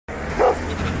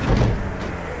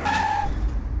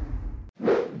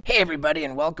everybody,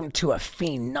 and welcome to a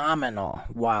phenomenal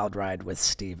wild ride with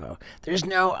Steve-O. There's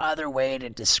no other way to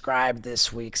describe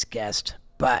this week's guest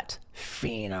but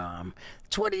phenom.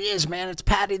 It's what he is, man. It's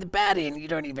Paddy the Baddy, and you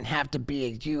don't even have to be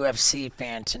a UFC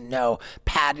fan to know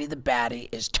Paddy the Baddy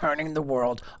is turning the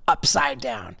world upside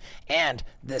down. And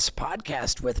this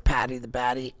podcast with Paddy the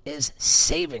Baddy is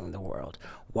saving the world.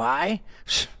 Why?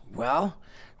 Well,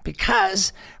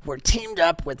 because we're teamed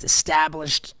up with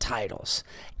established titles,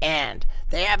 and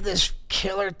they have this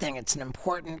killer thing. It's an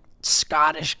important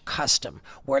Scottish custom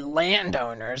where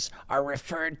landowners are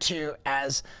referred to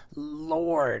as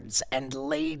lords and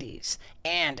ladies,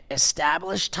 and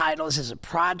established titles is a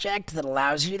project that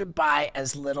allows you to buy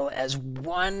as little as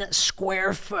 1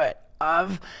 square foot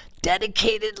of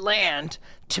dedicated land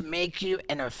to make you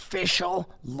an official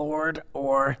lord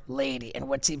or lady. And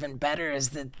what's even better is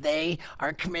that they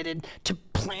are committed to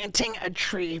planting a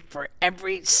tree for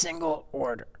every single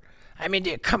order. I mean,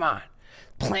 dude, come on.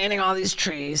 Planting all these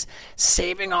trees,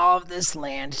 saving all of this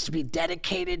land to be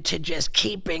dedicated to just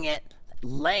keeping it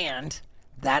land.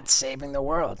 That's saving the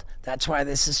world. That's why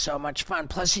this is so much fun.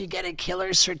 Plus, you get a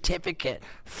killer certificate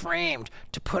framed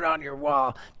to put on your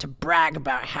wall to brag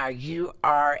about how you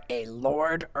are a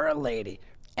lord or a lady.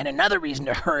 And another reason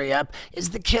to hurry up is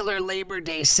the killer Labor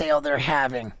Day sale they're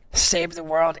having. Save the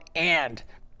world and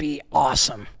be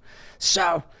awesome.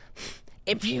 So,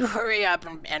 if you hurry up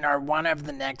and are one of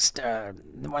the next,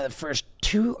 one of the first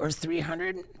 200 or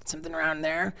 300, something around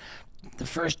there, the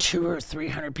first 200 or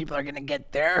 300 people are going to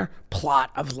get their plot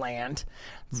of land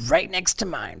right next to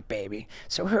mine, baby.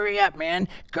 So hurry up, man.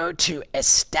 Go to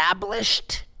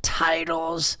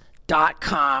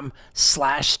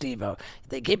establishedtitles.com/Steve-O.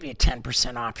 They give you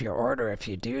 10% off your order if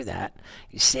you do that.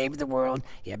 You save the world.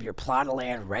 You have your plot of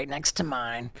land right next to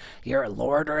mine. You're a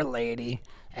lord or a lady.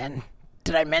 And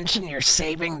did I mention you're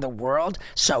saving the world?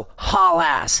 So haul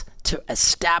ass to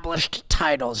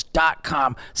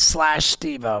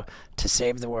establishedtitles.com/Steve-O to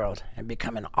save the world and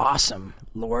become an awesome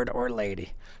lord or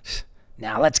lady.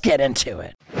 Now let's get into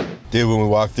it. Dude, when we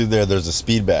walk through there, there's a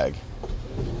speed bag.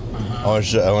 I want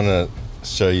to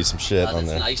show you some shit on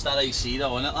there. It's nice that AC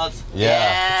though, isn't it, lad?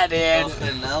 Yeah,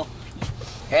 dude. Now.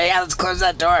 Hey, yeah, let's close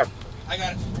that door. I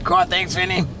got it. Cool, thanks,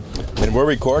 Vinny. And we're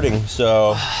recording,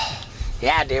 so...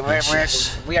 Yeah, dude,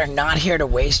 we are not here to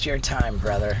waste your time,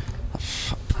 brother.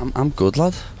 I'm good,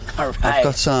 lad. All right. I've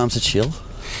got time to chill.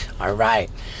 All right.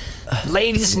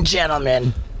 Ladies and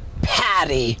gentlemen,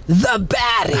 Paddy the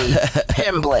Baddy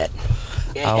Pimblett.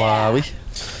 Yeah. How are we?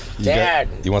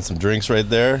 You want some drinks right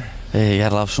there? Yeah, you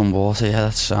gotta have some water. Yeah,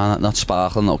 that's not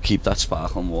sparkling. No, keep that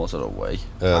sparkling water away.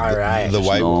 All right. The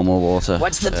white normal water.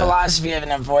 What's the philosophy of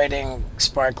avoiding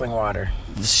sparkling water?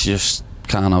 It's just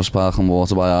can't have sparkling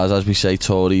water by ours. As we say,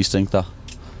 Tories think that.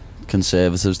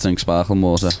 Conservatives drink sparkling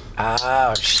water.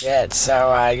 Oh, shit.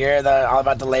 So you're all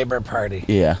about the Labour Party.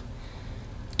 Yeah.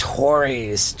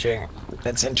 Tories drink.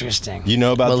 That's interesting. You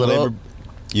know about the Labour...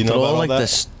 You know they're about all all like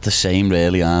that? the same,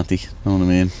 really, aren't they? You know what I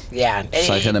mean? Yeah. It's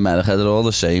like in America, they're all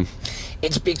the same.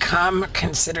 It's become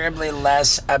considerably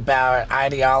less about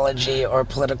ideology or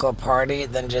political party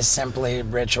than just simply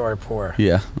rich or poor.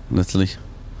 Yeah, literally.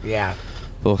 Yeah.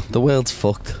 But the world's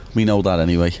fucked. We know that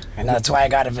anyway. And that's why I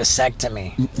got a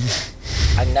vasectomy.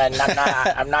 I'm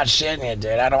not shitting you,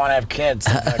 dude. I don't want to have kids.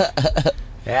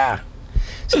 Yeah.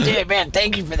 So, dude, man,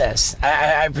 thank you for this.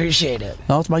 I appreciate it.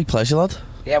 No, it's my pleasure, lad.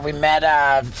 Yeah, we met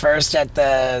first at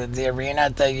the arena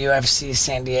at the UFC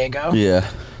San Diego. Yeah.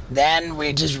 Then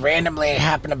we just randomly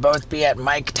happened to both be at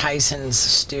Mike Tyson's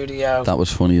studio. That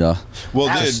was funny, that. Well,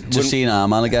 Just seeing our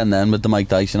man again then with the Mike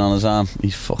Tyson on his arm.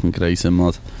 He's fucking great, him,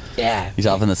 lad. Yeah. He's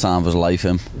having the time of his life,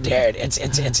 him. Dude,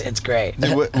 it's great.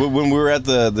 Dude, when we were at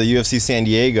the UFC San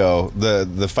Diego,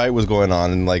 the fight was going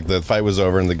on, and like the fight was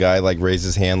over, and the guy like raised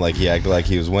his hand like he acted like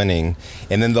he was winning,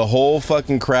 and then the whole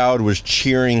fucking crowd was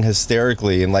cheering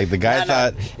hysterically, and like the guy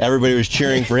thought everybody was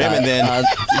cheering for him, and then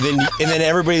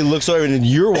everybody looks over, and then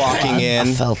you're walking in.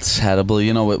 I felt terrible,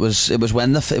 you know. It was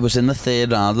when it was in the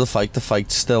third round of the fight. The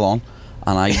fight's still on,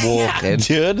 and I walk in,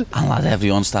 dude, and lad,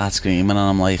 everyone starts screaming, and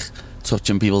I'm like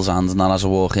touching people's hands, and then as I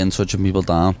walk in, touching people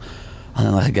down, and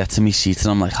then like I get to my seat,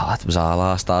 and I'm like, oh, it was our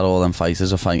last start. All them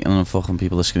fighters are fighting, and fucking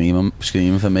people are screaming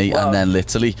for me. Whoa. And then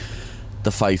literally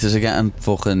the fighters are getting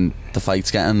fucking, the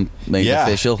fight's getting made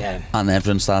official, and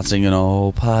everyone starts singing,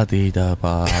 oh, Paddy the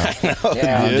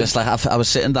Baddy. I'm just like, I was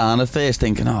sitting down at first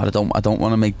thinking, oh, I don't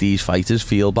want to make these fighters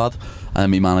feel bad, and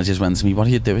then my managers went to me, what are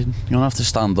you doing? You don't have to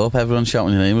stand up. Everyone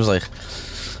shouting your name. Was like,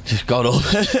 just got up.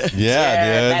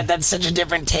 Yeah, dude. That's such a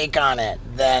different take on it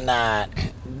than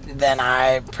than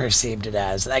I perceived it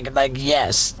as. Like,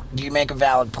 yes, you make a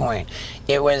valid point.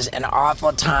 It was an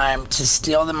awful time to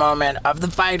steal the moment of the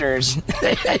fighters.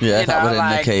 Yeah, that were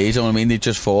in the cage. I mean, they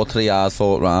just fought 3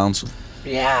 hard-fought rounds.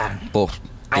 Yeah. But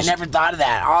I never thought of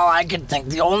that. All I could think,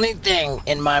 the only thing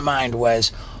in my mind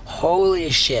was, holy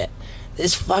shit,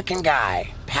 this fucking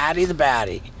guy, Paddy the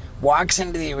Baddy, walks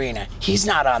into the arena. He's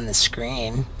not on the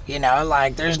screen. You know,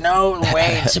 like, there's no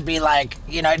way to be like,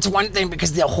 you know, it's one thing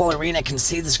because the whole arena can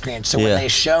see the screen. So when they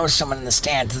show someone in the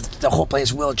stands, the whole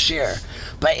place will cheer.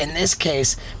 But in this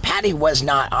case, Paddy was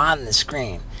not on the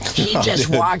screen. He just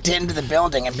walked into the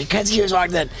building, and because he was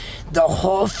walking in, the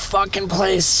whole fucking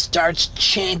place starts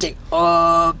chanting,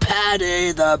 "Oh,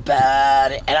 Paddy the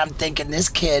Baddy." And I'm thinking, this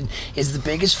kid is the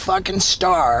biggest fucking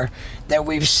star that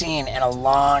we've seen in a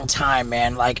long time,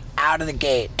 man, like out of the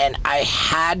gate. And I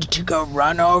had to go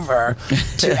run over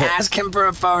to ask him for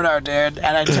a photo, dude.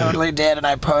 And I totally did, and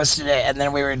I posted it, and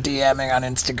then we were DMing on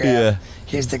Instagram. Yeah.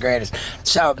 He's the greatest.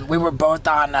 So we were both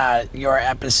on your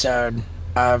episode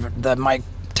of the Mike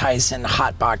Tyson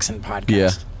Hotboxing podcast.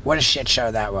 Yeah. What a shit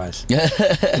show that was.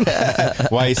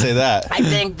 Why you say that? I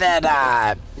think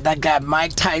that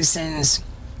Mike Tyson's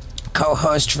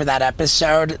co-host for that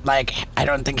episode, like, I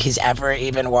don't think he's ever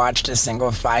even watched a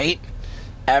single fight.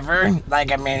 Ever.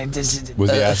 Like, I mean, it just...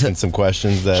 Was he asking some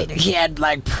questions that... He had,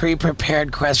 like,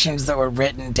 pre-prepared questions that were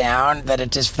written down that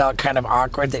it just felt kind of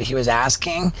awkward that he was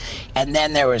asking. And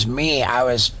then there was me. I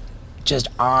was just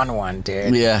on one,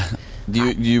 dude. Yeah.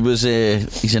 You was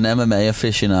he's an MMA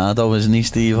aficionado, isn't he,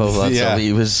 Steve? Yeah. So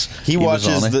he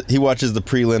watches the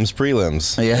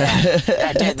prelims. Yeah.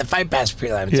 I did the Fight Pass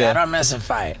prelims. Yeah. I don't miss a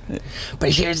fight. But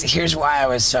here's why I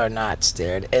was so nuts,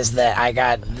 dude. Is that I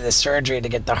got the surgery to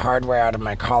get the hardware out of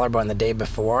my collarbone the day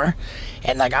before,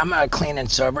 and like, I'm a clean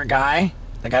and sober guy.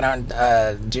 Like, I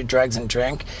don't do drugs and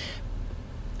drink.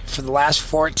 For the last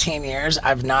 14 years,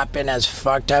 I've not been as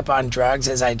fucked up on drugs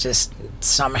as I just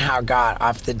somehow got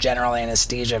off the general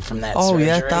anesthesia from that surgery. Oh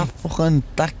yeah,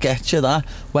 that gets you, that.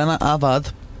 When I've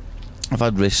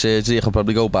had wrist surgery, I could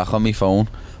probably go back on my phone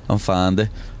and find it.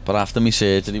 But after my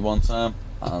surgery one time,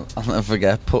 I'll never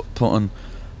forget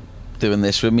doing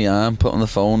this with my arm, putting the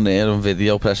phone there and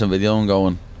pressing video and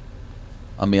going,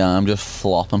 and my arm just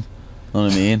flopping. You know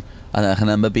what I mean? And I can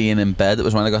remember being in bed. It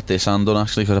was when I got this hand done,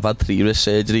 actually, because I've had 3 wrist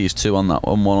surgeries, 2 on that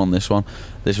one on this one.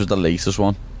 This was the latest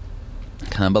one. I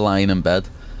can remember lying in bed,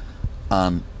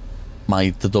 and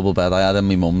the double bed I had in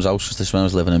my mum's house, because this when I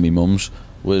was living in my mum's,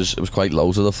 was quite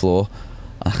low to the floor.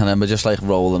 And I can remember just like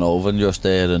rolling over and just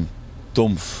there and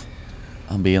dumph,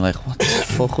 and being like, what the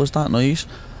fuck was that noise?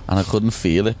 And I couldn't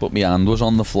feel it, but my hand was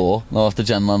on the floor. Now, after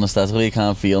general anaesthetic, you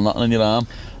can't feel nothing in your arm.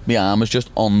 My arm was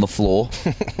just on the floor.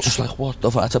 Just like, what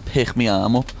the fuck? I had to pick my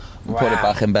arm up and put it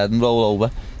back in bed and roll over.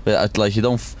 But like, you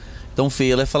don't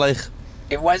feel it for like...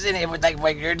 It was like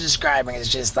what you're describing is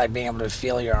just like being able to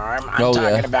feel your arm. I'm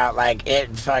talking about like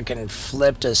it fucking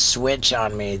flipped a switch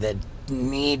on me that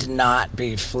need not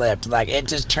be flipped. Like, it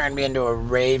just turned me into a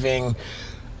raving...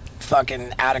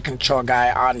 fucking out of control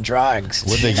guy on drugs.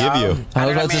 What'd they give you?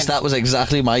 That was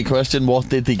exactly my question. What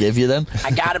did they give you then?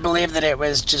 I gotta believe that it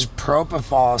was just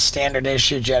propofol, standard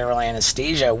issue general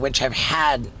anesthesia, which I've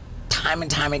had time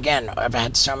and time again. I've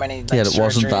had so many like, it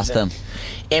wasn't that then.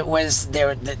 It was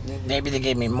there. Maybe they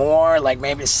gave me more, like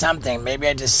maybe something. Maybe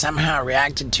I just somehow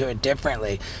reacted to it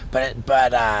differently. But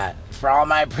for all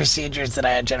my procedures that I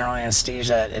had general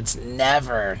anesthesia, it's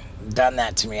never done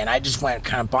that to me, and I just went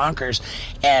kind of bonkers,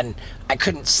 and I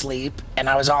couldn't sleep, and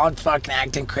I was all fucking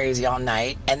acting crazy all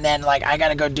night, and then like I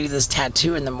gotta go do this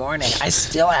tattoo in the morning. I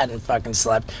still hadn't fucking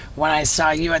slept. When I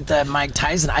saw you at the Mike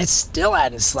Tyson, I still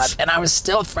hadn't slept, and I was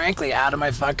still frankly out of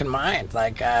my fucking mind.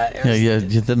 Like you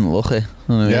didn't look it.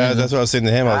 Yeah, that's what I was saying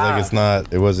to him. I was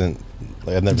like, it wasn't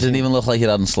like I've never. It didn't even look like you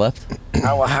hadn't slept.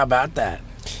 Oh well, how about that?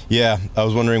 Yeah, I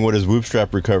was wondering what his whoop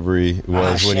strap recovery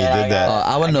was when he did that.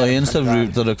 Our annoyance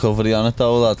the recovery on it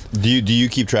though, lad. Do you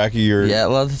keep track of your? Yeah,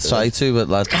 lad. Try to, but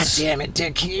lad. God damn it,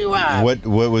 dude! Can you? What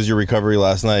was your recovery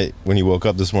last night when you woke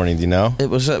up this morning? Do you know? It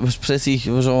was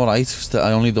all right.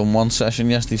 I only done 1 session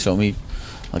yesterday, so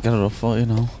I get it up for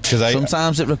Because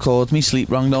sometimes it records me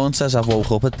sleep wrong though and says I've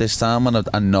woke up at this time, and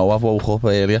I know I've woke up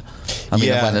earlier. I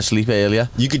went to sleep earlier.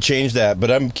 You could change that,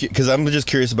 but I'm just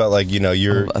curious about like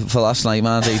your for last night,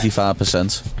 man,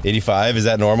 85%. 85, is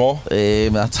that normal?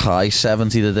 That's high.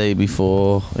 70 the day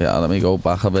before. Yeah, let me go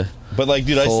back a bit. But like,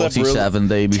 dude, I slept 47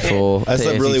 day before. I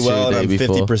slept really well, and I'm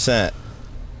 50%,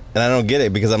 and I don't get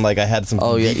it because I'm like I had some.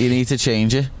 Oh yeah, you need to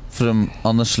change it from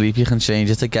on the sleep. You can change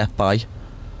it to get by.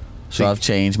 So I've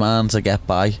changed mine to get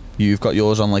by. You've got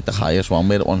yours on like the highest one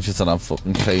where it wants you to have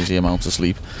fucking crazy amounts of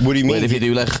sleep. What do you mean? Where if you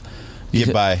do like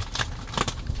Get by.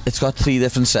 It's got 3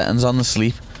 different settings on the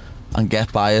sleep, and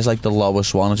get by is like the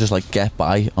lowest one. It's just like get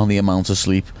by on the amount of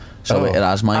sleep. So it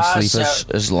has my sleep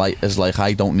as like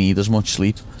I don't need as much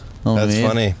sleep. Know what I mean?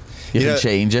 Funny. You can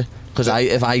change it, because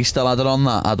if I still had it on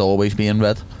that, I'd always be in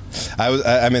red.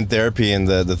 I'm in therapy, and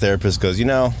the therapist goes,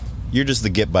 you're just the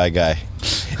get by guy.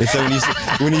 And so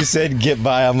when you said get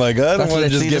by, I'm like, I don't want to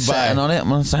just get by. On it.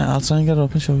 I'll try and get it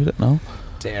up and show you it now.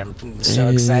 Damn, I'm so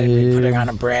excited to be putting on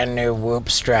a brand new Whoop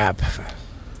strap.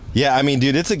 Yeah, I mean,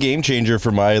 dude, it's a game changer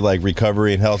for my like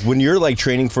recovery and health. When you're like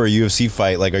training for a UFC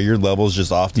fight, like, are your levels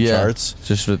just off the charts?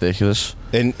 Just ridiculous.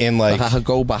 And like I could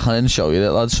go back and show you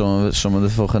that, lad. Some of the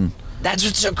fucking. That's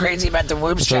what's so crazy about the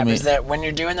Whoop strap is that when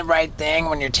you're doing the right thing,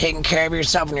 when you're taking care of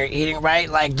yourself, when you're eating right,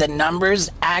 like the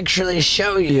numbers actually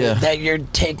show you that you're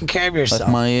taking care of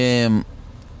yourself. Like my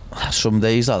some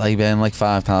days that I burn like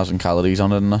 5,000 calories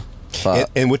on it,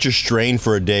 and what's your strain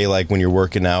for a day, like when you're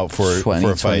working out for a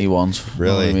fight? 21. Really? You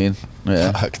know what I mean?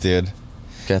 Yeah. Fuck, dude.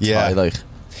 Gets high, like.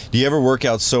 Do you ever work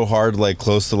out so hard, like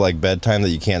close to like bedtime, that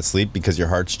you can't sleep because your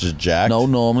heart's just jacked? No,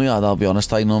 normally, I'll be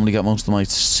honest, I normally get most of my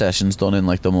sessions done in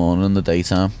like the morning and the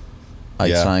daytime. I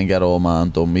try and get all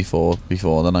mine done before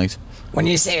the night. When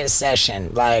you say a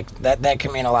session, like that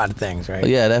can mean a lot of things, right? But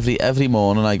yeah, every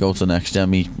morning I go to next gen,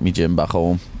 me gym back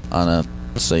home, and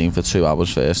same for 2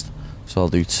 hours first. So I'll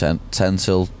do 10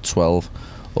 till 12,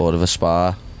 or if a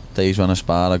spar. Days when I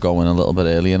spar, I go in a little bit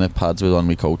early, and it pads with one of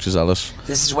my coaches, Ellis.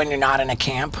 This is when you're not in a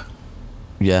camp?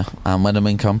 Yeah, and when I'm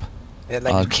in camp.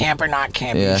 Like camp or not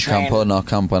camp? Yeah, camp or not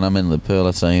camp. When I'm in Liverpool,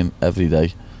 I train every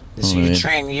day. So you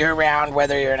train year-round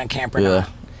whether you're in a camp or not?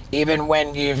 Even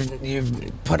when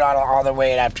you've put on all the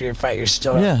weight after your fight, you're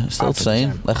still still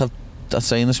train. Like I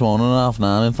trained this morning at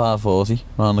 9:30 in 5:40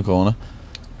 around the corner.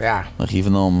 Yeah. Like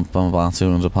even though I'm about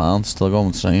 200 pounds, still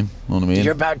going to train. You know what I mean?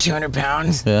 You're about 200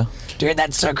 pounds? Yeah. Dude,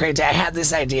 that's so crazy. I had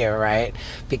this idea, right?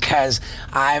 Because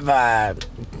I've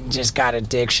just got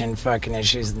addiction fucking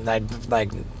issues. Like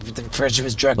first it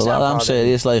was drugs. But I'm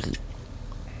serious. Like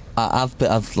I've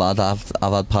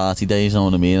had party days. You know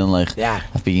what I mean? And like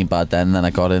I've been bad then. Then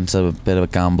I got into a bit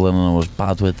of gambling, and I was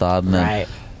bad with that. And then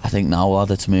I think now,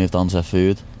 lad, it's moved on to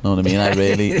food. Know what I mean? I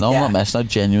really I'm not messing. I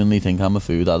genuinely think I'm a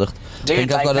food addict. Dude, I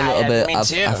think I've got a little bit.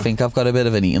 I think I've got a bit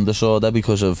of an eating disorder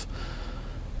because of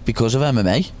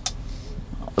MMA.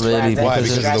 Really, why?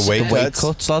 Because of the weight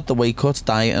cuts, lad, the weight cuts,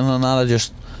 dieting and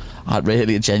that. I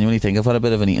really genuinely think I've got a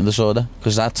bit of an eating disorder,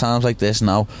 because at times like this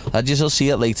now, I just will see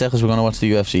it later, because we're going to watch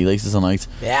the UFC later tonight.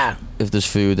 Yeah. If there's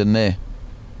food in there,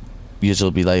 you'll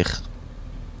be like,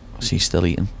 is he still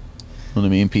eating? You know what I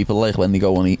mean? People, like, when they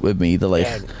go and eat with me, they're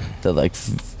like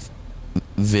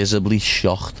visibly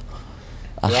shocked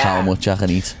at how much I can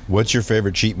eat. What's your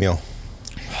favorite cheat meal?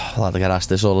 Lad, I get asked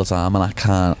this all the time, and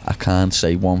I can't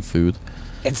say one food.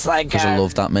 It's like because I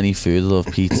love that many food. I love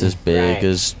pizzas,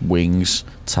 burgers, wings,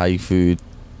 Thai food,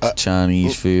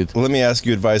 Chinese food. Let me ask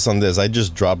you advice on this. I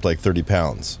just dropped like 30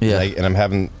 pounds. Yeah. And I'm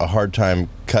having a hard time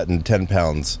cutting 10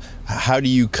 pounds. How do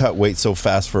you cut weight so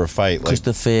fast for a fight? Because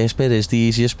the first bit is the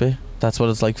easiest bit. That's what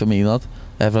it's like for me, lad.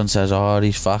 Everyone says, oh,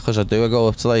 he's fat, because I do. I go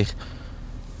up to like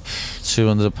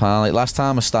 200 pounds. Like last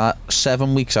time I start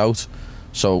 7 weeks out.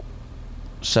 So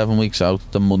 7 weeks out,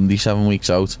 the Monday 7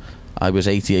 weeks out, I was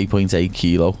 88.8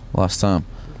 kilo last time.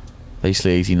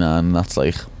 Basically 89, and that's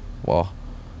like, what,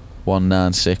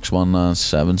 196,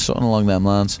 197, something along them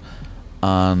lines.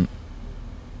 And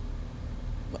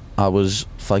I was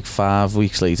like 5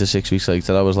 weeks later, 6 weeks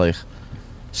later, I was like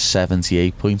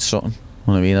 78 point something. You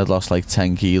know what I mean? I'd lost like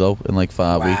 10 kilo in like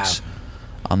 5 weeks.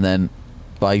 And then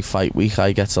by fight week,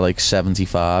 I get to like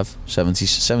 75, 70,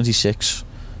 76,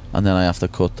 and then I have to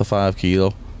cut the 5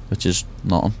 kilo, which is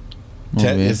nothing. You know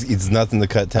what I mean? It's nothing to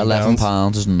cut 10 11 pounds?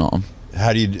 pounds is nothing.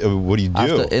 How do you? What do you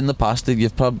do? In the past,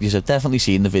 you've definitely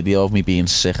seen the video of me being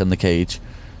sick in the cage,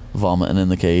 vomiting in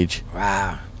the cage.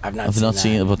 Wow, I've not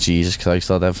seen it, but Jesus Christ,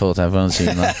 I thought everyone had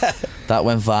seen that. That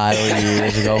went viral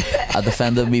years ago. I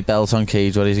defended me belt on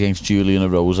Cage Warriors against Julian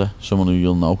Rosa, someone who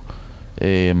you'll know.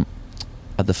 I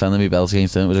defended me belt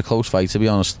against him. It was a close fight, to be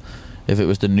honest. If it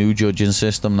was the new judging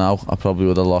system now, I probably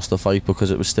would have lost the fight, because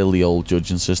it was still the old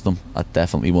judging system. I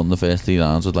definitely won the first 3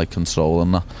 rounds with like control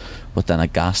and that. But then I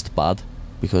gassed bad,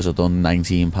 because I'd done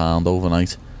 19 pound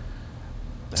overnight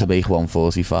to make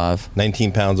 145.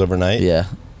 19 pounds overnight? Yeah.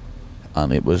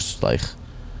 And it was like...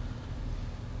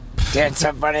 Yeah, it's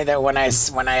so funny that when I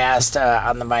asked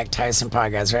on the Mike Tyson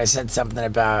podcast, where I said something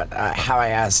about how I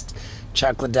asked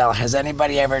Chuck Liddell, has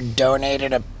anybody ever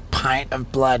donated a pint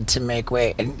of blood to make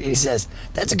weight? And he says,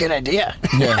 that's a good idea.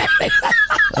 Yeah.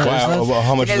 Wow, well,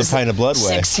 how much does a pint of blood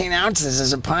weigh? 16 ounces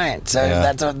is a pint, so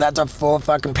Yeah. that's a full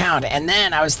fucking pound. And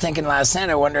then I was thinking last night,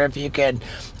 I wonder if you could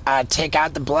take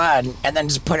out the blood and then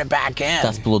just put it back in.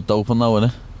 That's blood doping though,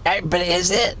 isn't it? But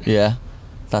is it? Yeah.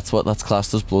 That's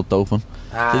classed as blood doping.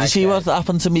 Did you see what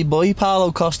happened to me boy,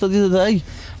 Paulo Costa, the other day?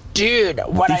 Dude,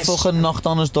 He fucking knocked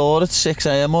on his door at 6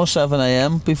 a.m. or 7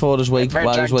 a.m. before his weight,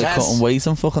 while he was cutting weight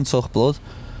and fucking took blood.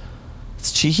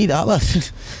 It's cheeky, that, lad.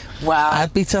 Well,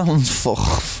 I'd be telling him fuck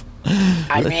off.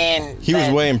 I mean, He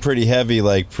was weighing pretty heavy,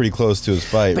 like pretty close to his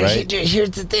fight, but right? here's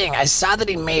the thing. I saw that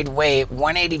he made weight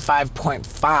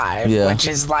 185.5, Yeah. which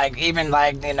is like even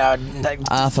like like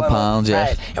Half a pound, yeah.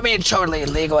 Right. I mean, it's totally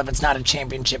illegal if it's not a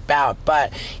championship bout,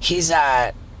 but he's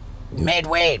made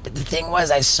weight. But the thing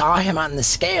was, I saw him on the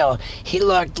scale. He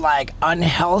looked like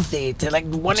unhealthy to like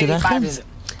 185 is.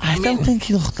 I don't think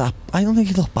he looked bad.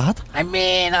 I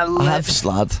mean, I've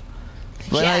slad.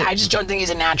 Yeah, I just don't think he's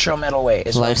a natural middleweight.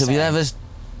 Is Like, what I'm if you saying.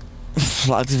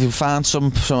 ever, like, if you found some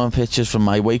pictures from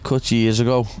my weight cut years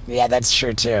ago, Yeah, that's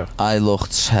true too. I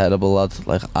looked terrible, lad.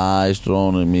 Like, eyes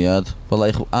drawn in my head. But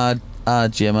like, our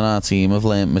gym and our team have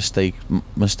learned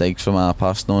mistakes from our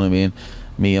past. Know what I mean?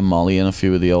 Me and Molly and a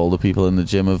few of the older people in the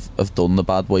gym have done the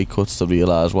bad weight cuts to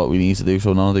realise what we need to do.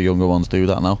 So none of the younger ones do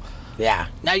that now. Yeah.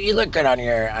 Now you look good on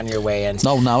your weigh-ins.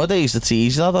 No, nowadays it's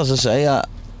easy, lad. As I say,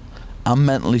 I'm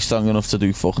mentally strong enough to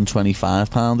do fucking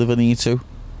 25 pound if I need to.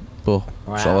 But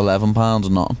so 11 pounds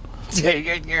or nothing.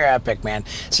 You're epic, man.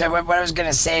 So what I was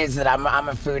gonna say is that I'm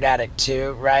a food addict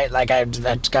too, right? Like I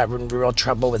got real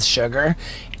trouble with sugar,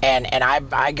 and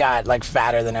I got like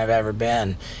fatter than I've ever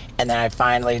been, and then I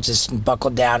finally just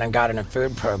buckled down and got in a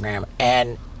food program,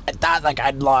 and I thought like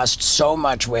I'd lost so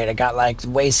much weight. I got like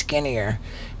way skinnier.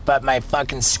 But my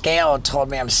fucking scale told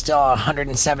me I'm still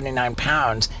 179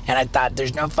 pounds, and I thought,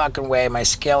 there's no fucking way, my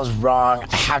scale's wrong.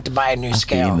 I have to buy a new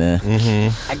scale.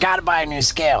 I gotta buy a new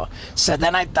scale. So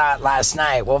then I thought last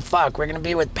night, well, fuck, we're gonna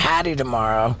be with Paddy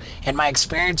tomorrow, and my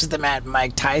experience with him at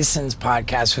Mike Tyson's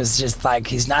podcast was just like,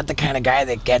 he's not the kind of guy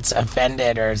that gets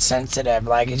offended or sensitive.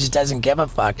 Like, he just doesn't give a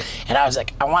fuck. And I was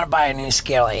like, I want to buy a new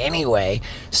scale anyway.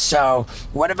 So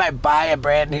what if I buy a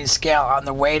brand new scale on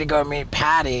the way to go meet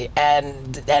Paddy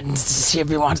and see if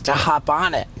he wants to hop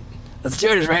on it? Let's do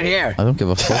it. It's right here. I don't give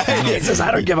a fuck. He says,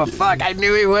 I don't give a fuck. I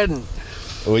knew he wouldn't.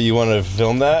 Well, you want to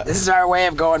film that? This is our way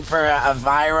of going for a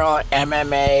viral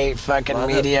MMA fucking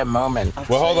media moment.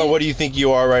 Well, hold on. What do you think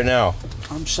you are right now?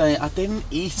 I'm saying I didn't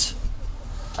eat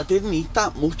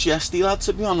that much yesterday, lad,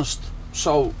 to be honest.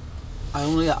 So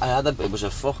it was a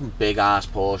fucking big ass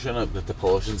portion. The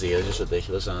portions here are just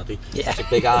ridiculous, aren't they? Yeah. It's a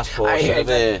big ass portion of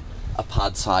a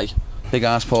pad thai. Big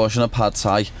ass portion of pad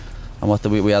thai, and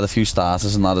we had a few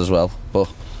starters and that as well. But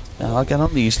yeah, I'll get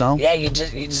on these now. Yeah, you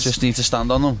just need to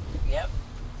stand on them. Yep.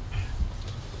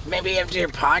 Maybe empty your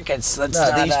pockets. Let's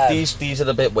These are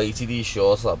a bit weighty, these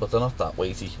shorts, but they're not that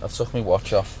weighty. I've took my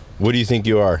watch off. What do you think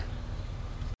you are?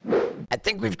 I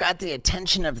think we've got the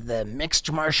attention of the mixed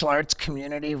martial arts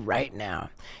community right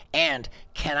now. And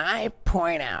can I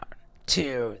point out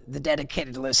to the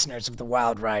dedicated listeners of the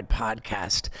Wild Ride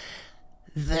podcast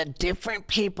the different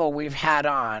people we've had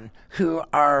on who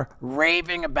are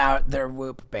raving about their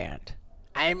Whoop band?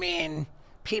 I mean,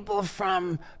 people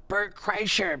from Bert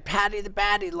Kreischer, Paddy the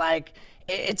Baddy, like,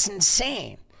 it's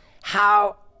insane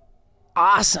how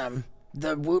awesome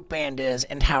the Whoop band is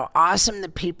and how awesome the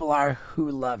people are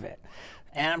who love it.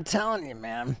 And I'm telling you,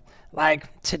 man,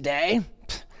 like today,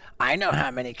 I know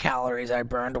how many calories I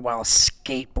burned while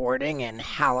skateboarding in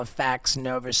Halifax,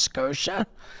 Nova Scotia.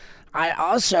 I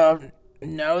also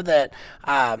know that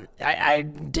I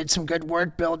did some good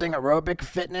work building aerobic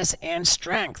fitness and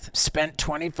strength. Spent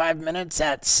 25 minutes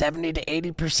at 70 to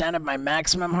 80% of my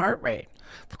maximum heart rate.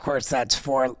 Of course, that's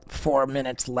 4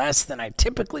 minutes less than I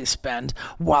typically spend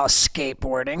while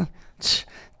skateboarding.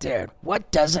 Dude,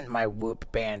 what doesn't my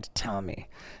Whoop band tell me?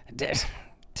 It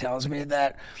tells me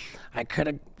that I could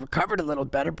have recovered a little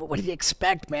better, but what do you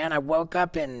expect, man? I woke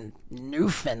up in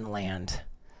Newfoundland.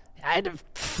 I had to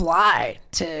fly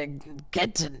to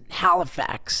get to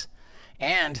Halifax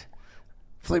and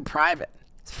flew private.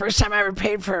 It's the first time I ever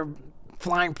paid for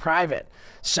flying private.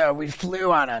 So we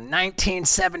flew on a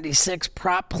 1976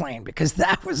 prop plane because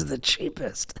that was the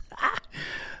cheapest.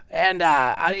 And,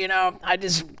 I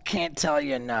just can't tell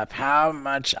you enough how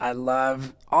much I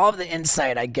love all of the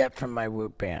insight I get from my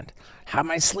Whoop band. How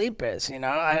my sleep is,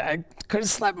 I could have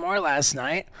slept more last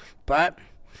night, but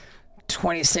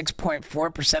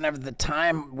 26.4% of the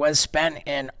time was spent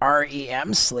in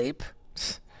REM sleep.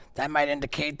 That might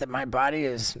indicate that my body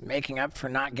is making up for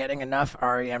not getting enough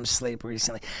REM sleep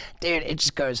recently. Dude, it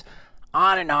just goes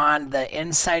on and on. The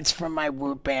insights from my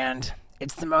Whoop band,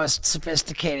 It's the most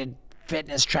sophisticated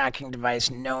fitness tracking device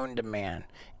known to man.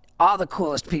 All the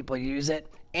coolest people use it.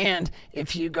 And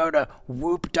if you go to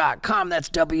whoop.com, that's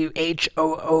WHOOP.com,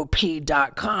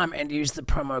 and use the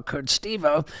promo code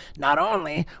STEVO, not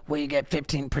only will you get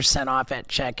 15% off at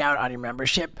checkout on your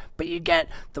membership, but you get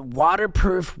the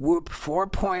waterproof Whoop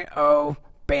 4.0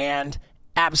 band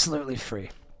absolutely free.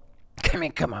 I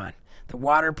mean, come on. The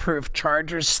waterproof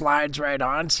charger slides right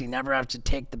on, so you never have to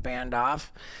take the band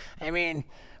off. I mean,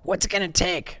 what's it going to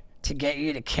take to get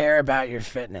you to care about your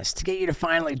fitness, to get you to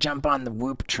finally jump on the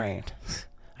Whoop train?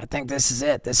 I think this is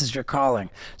it. This is your calling.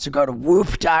 So go to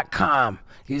whoop.com.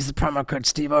 Use the promo code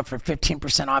STEVO for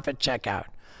 15% off at checkout.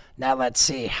 Now let's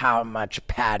see how much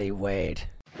Paddy weighed.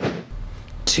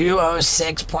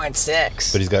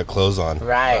 206.6. But he's got clothes on.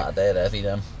 Right. They're heavy,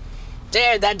 them.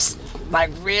 Dude, that's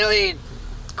like really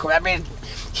cool. I mean,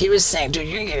 he was saying, dude,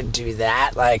 you're going to do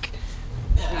that. Like,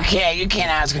 you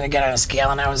can't ask going to get on a scale.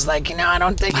 And I was like, I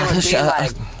don't think it would be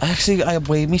like... I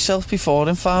weighed myself before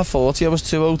in 540. I was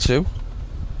 202.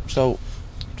 So,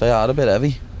 they are a bit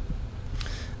heavy.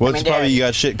 Well, it's probably you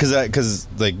got shit, because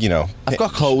like, I've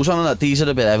got clothes on and these are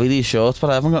a bit heavy, these shorts, but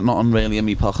I haven't got nothing really in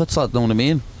my pockets, like, know what I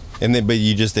mean? And then, but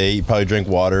you just ate, you probably drink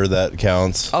water, that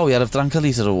counts. Oh, yeah, I've drank a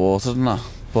litre of water and that,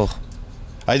 but...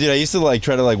 I used to, like,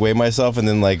 try to, like, weigh myself and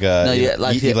then, like, eat,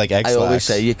 like, X-Lax. I always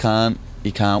say you can't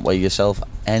weigh yourself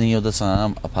any other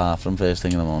time apart from first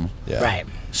thing in the morning. Yeah. Right.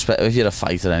 If you're a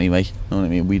fighter anyway, you know what I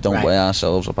mean? We don't weigh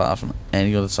ourselves apart from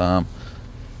any other time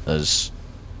as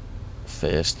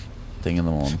first thing in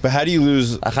the morning. But how do you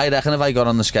lose? Like, I reckon if I got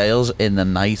on the scales in the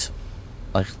night,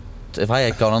 like if I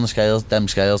had got on the scales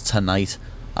tonight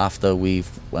after we've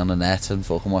won a net and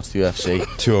fucking watched the UFC,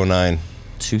 209,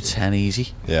 210 easy.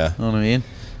 Yeah. You know what I mean?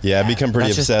 Yeah, I become pretty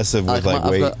That's obsessive with like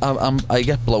weight. I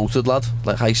get bloated, lad.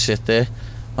 Like, I sit there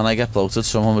when I get bloated.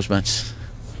 Someone was mentioned.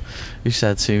 Who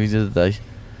said to me the other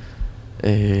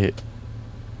day?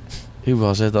 Who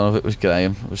was it? I don't know if it was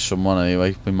Graham. It was someone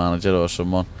anyway, my manager or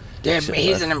someone. Dude,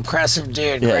 he's an impressive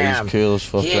dude, Yeah, Graham. he's cool as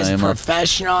fuck. He is Graham,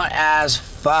 professional as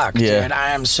fuck, Yeah. dude. I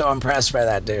am so impressed by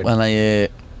that dude. When I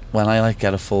like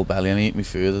get a full belly and eat my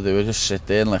food, I do. I just sit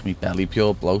there and like my belly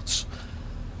pure bloats.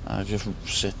 I just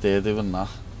sit there doing that.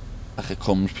 Like it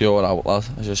comes pure out, lad.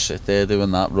 I just sit there doing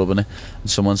that, rubbing it. And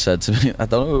someone said to me, I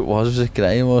don't know who it was it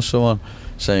Graham or someone,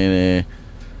 saying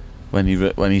when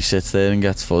he sits there and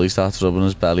gets full, he starts rubbing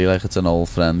his belly like it's an old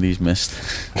friend he's missed.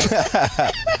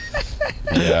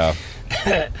 Yeah.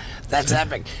 That's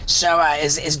epic. So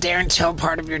is Darren Till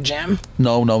part of your gym?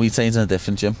 No, he trains in a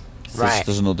different gym. Right.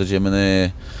 There's another gym in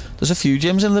there. There's a few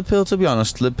gyms in Liverpool, to be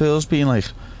honest. Liverpool's been like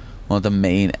one of the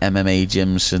main MMA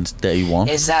gyms since day one.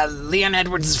 Is Leon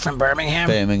Edwards is from Birmingham?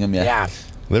 Birmingham, yeah. Yeah.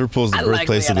 Liverpool's the I like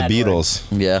birthplace of the Leon Beatles.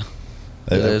 Yeah.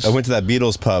 I went to that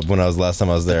Beatles pub when last time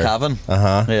I was there. Cavern.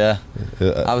 Yeah.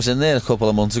 I was in there a couple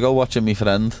of months ago watching my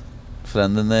friend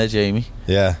in there, Jamie.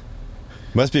 Yeah.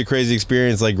 Must be a crazy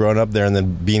experience, like growing up there and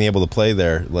then being able to play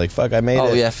there. Like, fuck, I made it.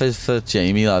 Oh yeah, for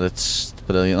Jamie, lad, it's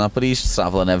brilliant. Lad. But he's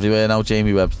travelling everywhere now.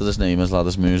 Jamie Webster, his name is, lad.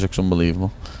 His music's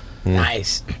unbelievable.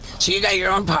 Nice. So you got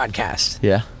your own podcast.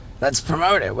 Yeah. Let's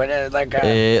promote it.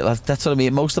 That's what I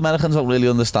mean. Most Americans don't really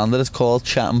understand it. It's called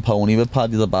Chat and Pony with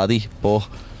Paddy the Baddy, but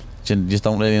you just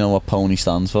don't really know what pony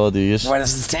stands for, do you? What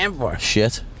does it stand for?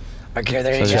 Shit. Okay,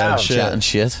 there you So go. Chat and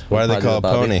shit. Why do they Paddy call it the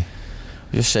Baddy. pony?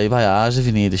 Just say by ours if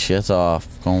you need a shit or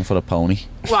going for a pony.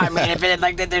 Well, I mean, if it,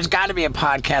 like, there's got to be a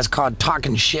podcast called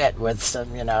Talking Shit with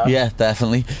some, Yeah,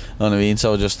 definitely. You know what I mean?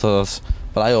 So I just thought,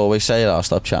 but I always say it, I'll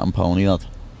stop chatting pony, lad.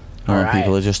 Alright.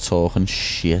 People are just talking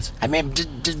shit. I mean,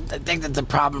 I think that the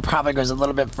problem probably goes a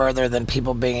little bit further than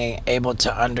people being able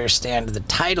to understand the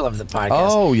title of the podcast.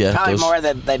 Oh, yeah, it Probably does. more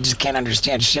that they just can't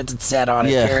understand shit that's said on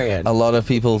it, period. A lot of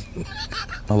people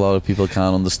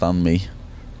can't understand me.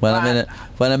 When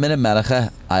I'm in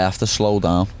America, I have to slow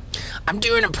down. I'm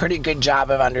doing a pretty good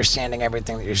job of understanding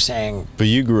everything that you're saying. But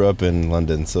you grew up in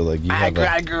London, so like you I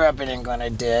have grew up in England, I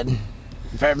did.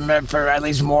 For at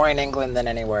least more in England than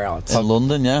anywhere else. In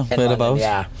London, yeah. In Whereabouts?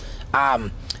 London, yeah.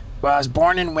 Well, I was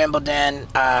born in Wimbledon.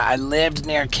 I lived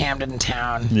near Camden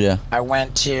Town. Yeah. I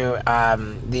went to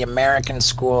the American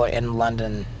school in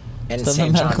London, in There's an St.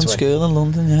 American John's Wood. school in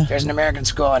London, yeah. There's an American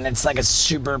school, and it's like a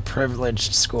super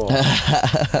privileged school.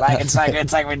 it's like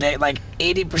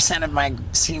 80% of my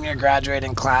senior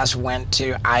graduating class went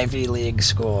to Ivy League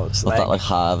schools. Not that like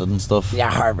Harvard and stuff. Yeah,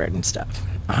 Harvard and stuff.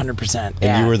 100%.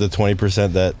 and you were the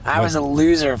 20% that I was a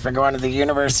loser for going to the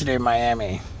University of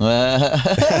Miami.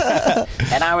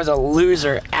 And I was a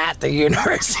loser at the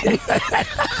university.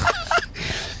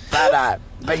 But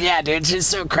yeah, dude, it's just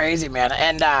so crazy, man.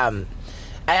 And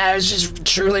I was just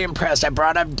truly impressed. I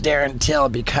brought up Darren Till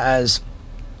because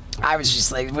I was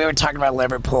just like, we were talking about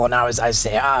Liverpool, and I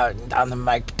say, on the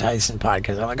Mike Tyson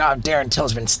podcast, I'm like, Darren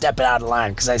Till's been stepping out of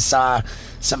line, because I saw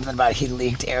something about he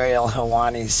leaked Ariel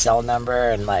Helwani's cell number,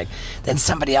 and like, then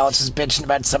somebody else was bitching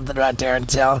about something about Darren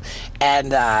Till,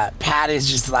 and Paddy's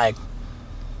just like,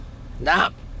 nah.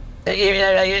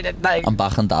 Like, I'm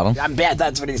back in Darren. I'm bad.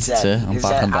 That's what he said. That's it. I'm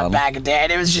back in Darren. I'm back in Darren.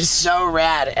 And it was just so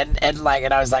rad. And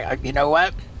I was like, you know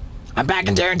what? I'm back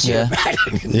in Darren too.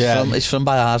 Yeah. It's from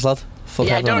by ours, lad. Fuck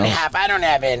yeah, everyone else. I don't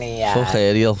have any. Fuck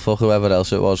Ariel. Fuck whoever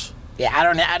else it was. Yeah,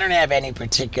 I don't have any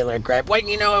particular gripe. What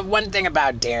one thing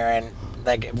about Darren,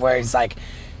 like where he's like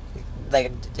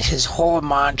his whole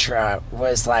mantra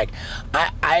was like,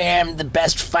 I am the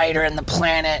best fighter in the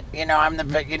planet. I'm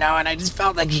the and I just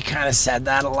felt like he kind of said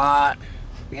that a lot.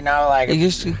 Like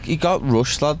he got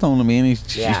rushed, lad. Know what I mean? He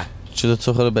should have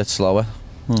took it a bit slower.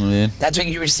 Know what I mean? That's what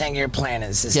you were saying. Your plan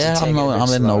is to take I'm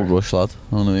in no rush, lad.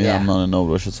 Know what I mean? Yeah. I'm not in no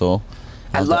rush at all.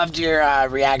 I loved your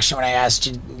reaction when I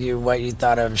asked you what you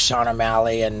thought of Sean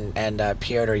O'Malley and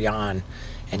Piotr Jan,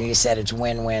 and you said it's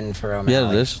win-win for O'Malley. Yeah,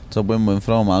 it is. It's a win-win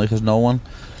for O'Malley because no one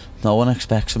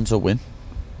expects him to win.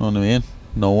 Know what I mean?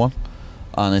 No one.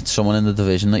 And it's someone in the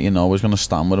division that is going to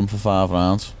stand with him for 5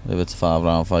 rounds if it's a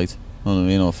 5-round fight. Know what I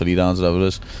mean? Or 3 rounds, whatever it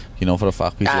is. For a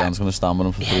fact Peter Jan's going to stand with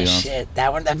him for 3 rounds. Shit.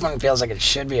 That one feels like it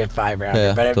should be a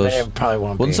 5-rounder, but it probably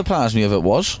won't be. Wouldn't surprise me if it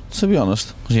was, to be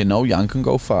honest. Because Jan can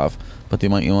go 5, but they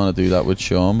might want to do that with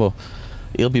Sean, but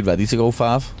he'll be ready to go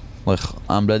 5. Like,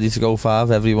 I'm ready to go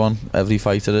 5, every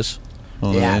fighter is. Know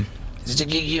what I mean?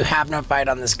 You have no fight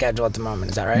on the schedule at the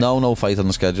moment, is that right? No fight on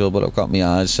the schedule, but I've got my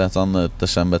eyes set on the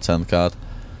December 10th card.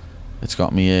 It's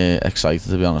got me excited,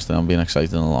 to be honest. I've been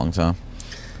excited in a long time.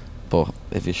 But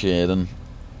if you're sharing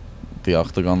the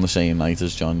octagon the same night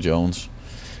as John Jones,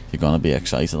 you're going to be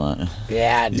excited, aren't you?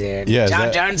 Yeah, dude. Yeah,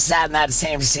 John Jones sat in that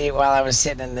same seat while I was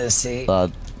sitting in this seat.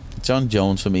 Lad, John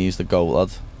Jones for me is the GOAT,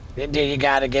 lad. Dude, you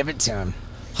got to give it to him.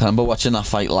 I remember watching that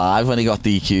fight live when he got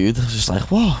DQ'd. I was just like,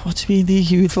 whoa, what's he being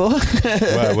DQ'd for?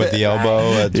 What, with the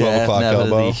elbow at 12 o'clock never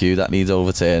elbow? The DQ that needs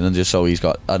overturning just so he's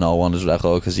got an O on his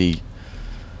record because he's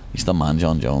the man,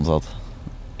 John Jones, lad.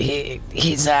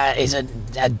 He's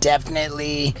a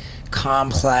definitely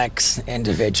complex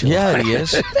individual. Yeah, he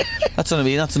is. That's what I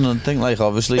mean. That's another thing. Like,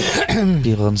 obviously,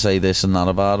 people can say this and that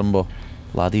about him, but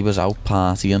lad, he was out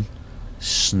partying,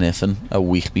 sniffing a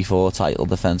week before title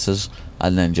defences,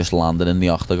 and then just landing in the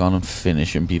octagon and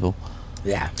finishing people.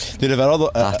 Yeah. Dude, about all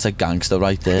the, that's a gangster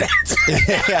right there.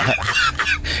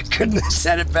 Couldn't have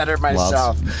said it better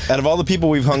myself. Out of all the people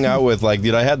we've hung out with, like,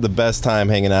 dude, I had the best time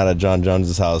hanging out at John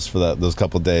Jones's house for those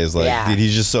couple days. Like, dude,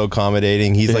 he's just so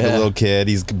accommodating. He's like a little kid.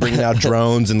 He's bringing out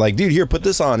drones and like, dude, here, put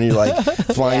this on. And you're like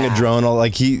flying a drone. All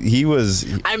like he was.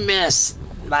 I miss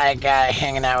like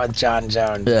hanging out with John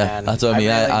Jones. Yeah, man. that's what I mean.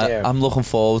 Really I'm looking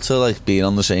forward to like being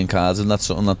on the same cards, and that's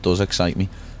something that does excite me.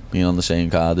 Being on the same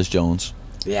card as Jones.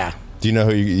 Yeah. Do you know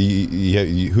who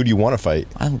who do you want to fight?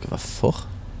 I don't give a fuck.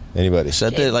 Anybody?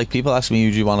 Said that, like, people ask me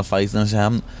who do you want to fight, and I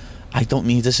say I don't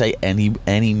need to say any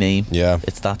name. Yeah.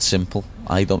 It's that simple.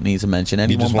 I don't need to mention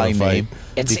anyone by name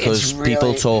because really,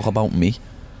 people talk about me.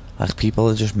 Like, people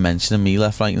are just mentioning me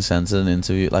left, right, and centre in an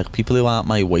interview. Like, people who aren't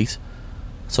my weight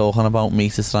talking about me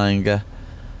to try and get.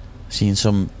 Seen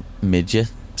some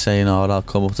midget saying, "Oh, I'll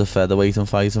come up to featherweight and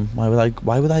fight him." Why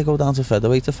would I go down to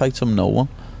featherweight to fight some no one?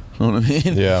 You know what I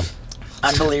mean? Yeah.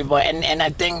 Unbelievable. And I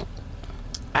think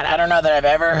I don't know that I've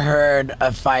ever heard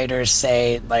a fighter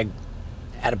say, like,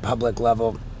 at a public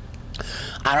level,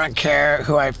 I don't care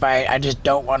who I fight, I just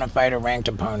don't want to fight a ranked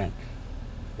opponent.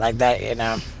 Like that,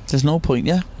 There's no point,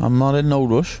 I'm not in no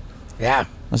rush. Yeah.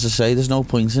 As I say, there's no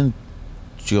point in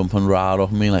jumping right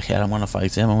up and being like, yeah, I want to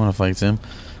fight him.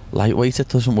 Lightweight, it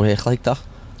doesn't work like that.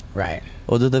 Right.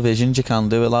 Other divisions you can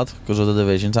do it, lad, because other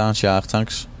divisions aren't shark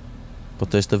tanks.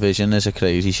 But this division is a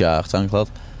crazy shark tank, lad.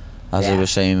 As I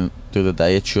was saying the other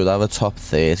day, it should have a top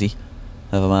 30.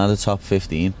 Never mind the top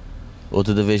 15.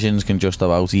 Other divisions can just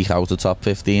about eke out the top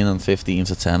 15, and 15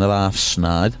 to 10 are half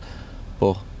snide.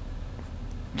 But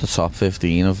the top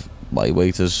 15 of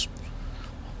lightweight is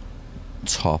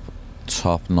top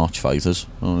notch fighters.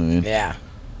 You know what I mean? Yeah.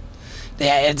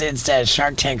 Yeah, it's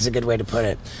Shark Tank's a good way to put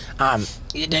it.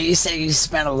 You say you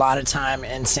spent a lot of time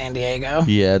in San Diego?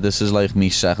 Yeah, this is like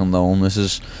me second home. This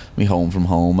is me home from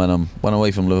home, and when away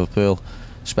from Liverpool,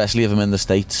 especially if I'm in the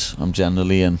States, I'm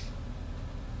generally in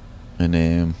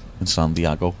San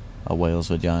Diego, a whale's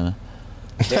vagina.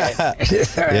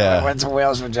 Yeah. What's a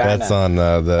whale's vagina? That's on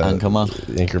the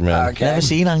Anchorman. Okay. Never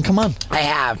seen Anchorman? I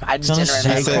have. I just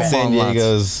didn't remember. San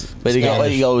Diego's. But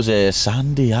he goes,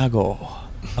 San Diego.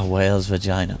 a whale's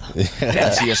vagina.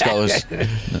 And she just goes,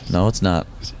 no, it's not.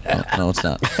 No, it's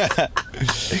not.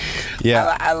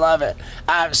 Yeah. I love it.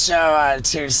 So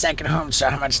it's your second home. So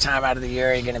how much time out of the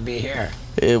year are you going to be here?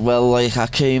 Well, like, I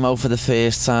came out for the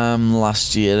first time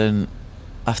last year, and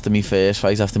after my first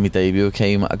fight, after my debut,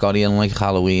 I got here on like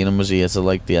Halloween and was here till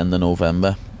like the end of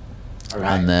November.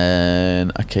 Right. And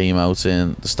then I came out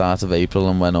in the start of April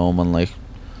and went home on like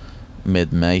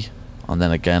mid-May. And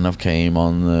then again I've came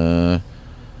on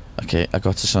I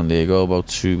got to San Diego about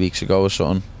 2 weeks ago or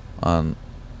something, and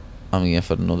I'm here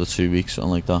for another 2 weeks,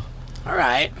 something like that. All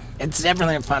right. It's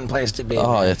definitely a fun place to be.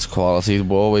 Oh, man. it's quality.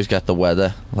 We always get the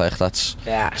weather. Like, that's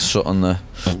something that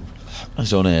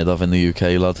is unheard of in the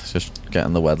UK, lad. Just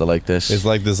getting the weather like this. It's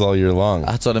like this all year long.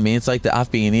 That's what I mean. It's like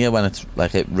I've been here when it's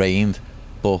like it rained,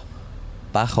 but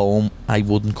back home I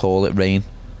wouldn't call it rain.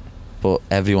 But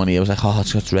everyone here was like, "Oh,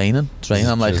 it's raining. It's raining."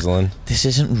 I'm like, drizzling. "This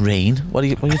isn't rain. What are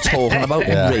you talking about?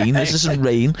 Rain? This isn't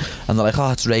rain." And they're like, "Oh,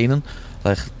 it's raining."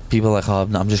 Like, people are like, "Oh,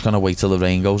 I'm just gonna wait till the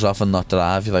rain goes off and not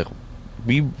drive." You're like,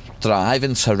 we drive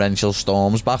in torrential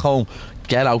storms back home.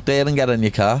 Get out there and get in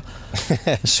your car.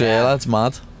 I swear, that's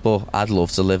mad. But I'd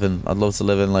love to live in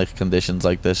like conditions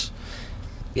like this.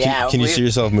 Yeah. Can you see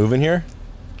yourself moving here?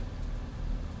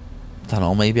 I don't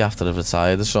know, maybe after I've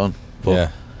retired or something. But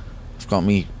Yeah. I've got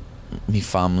me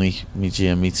family, me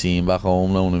gym, me team back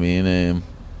home, know what I mean?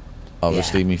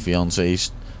 Obviously, me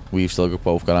fiance's, we've still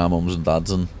both got our mums and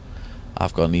dads, and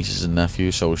I've got nieces and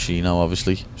nephews, so she now,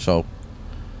 obviously. So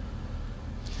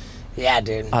Yeah,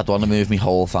 dude. I'd want to move my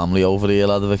whole family over here,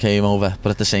 lad, if I came over. But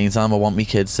at the same time, I want me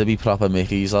kids to be proper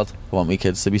Mickeys, lad. I want me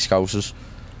kids to be Scousers.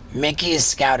 Mickey is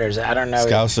Scouters. I don't know.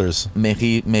 Scousers.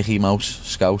 Mickey Mouse,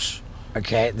 Scouse.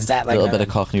 Okay, is that A like little bit of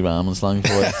Cockney ramen slang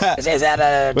for it. is that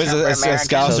a Wait, is it a American?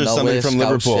 Scouse or So, no, somebody we're from Scouse.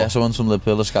 Liverpool? Yeah, someone's from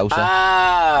Liverpool, a Scouser. Oh, okay.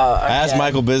 I asked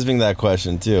Michael Bisping that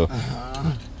question too.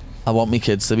 I want me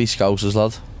kids to be Scousers,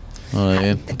 lad. You know what I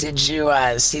mean? Did you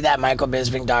see that Michael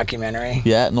Bisping documentary?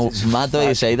 Yeah, no, mad the way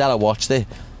you say that. I watched it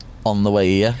on the way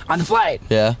here. On the flight.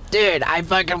 Yeah. Dude,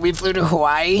 we flew to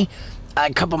Hawaii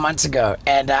a couple months ago,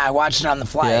 and I watched it on the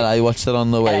flight. Yeah, I watched it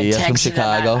on the And I way here from texted him,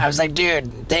 Chicago. I was like,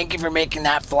 dude, thank you for making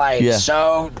that flight Yeah.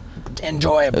 so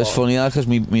enjoyable. It was funny because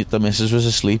the missus was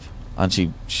asleep, and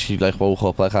she like woke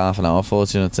up like half an hour,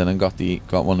 40 minutes in, and got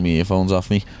one of my earphones off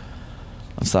me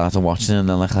and started watching it. And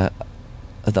then like at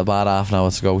about half an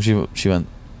hour to go, she went,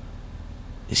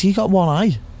 "Has he got one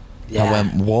eye?" Yeah. I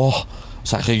went, "What?"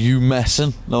 It's like, "Are you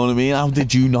messing?" Know what I mean? How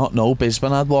did you not know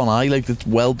Bisping had one eye? Like, it's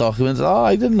well documented. Oh,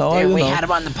 I didn't know. Dude, we had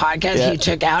him on the podcast. Yeah. He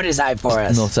took out his eye for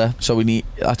us. Nutter. So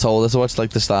I told her to watch like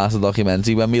the start of the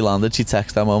documentary. When we landed, she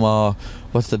texted her mum, "Oh,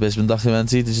 what's the Bisping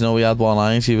documentary? Did you know he had one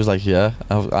eye?" And she was like, "Yeah,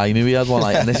 I knew he had one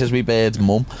eye." And this is me bird's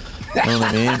mum. You know what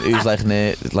I mean? He was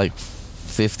like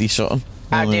 50 something. You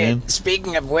know Oh, what I mean? dude,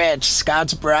 speaking of which,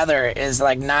 Scott's brother is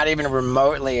like not even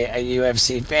remotely a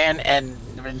UFC fan, and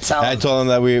I told him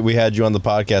that we had you on the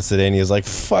podcast today, and he was like,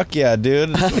 "Fuck yeah, dude!"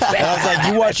 And I was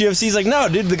like, "You watch UFC?" He's like, "No,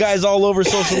 dude, the guy's all over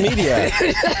social media."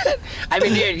 I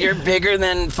mean, dude, you're bigger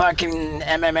than fucking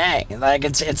MMA. Like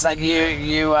it's like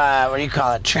you what do you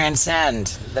call it? Transcend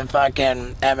the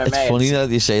fucking MMA. It's funny that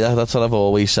you say that. That's what I've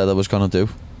always said I was gonna do.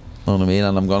 Know what I mean?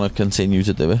 And I'm gonna continue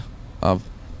to do it.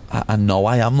 I know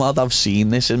I am, lad. I've seen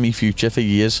this in my future for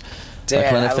years. Dude,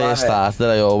 like when I I first love it. started,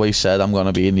 I always said I'm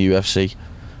gonna be in the UFC.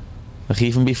 Like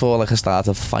even before like I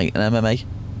started fighting MMA,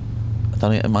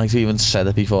 I might have even said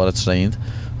it before I trained.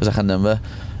 Because I can remember,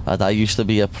 I used to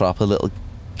be a proper little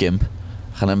gimp.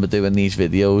 I can remember doing these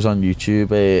videos on YouTube,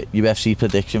 UFC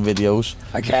prediction videos.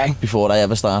 Okay. Before I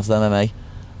ever started MMA,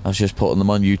 I was just putting them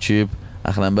on YouTube.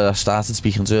 I can remember I started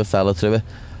speaking to a fella through it,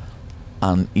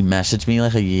 and he messaged me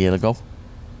like a year ago,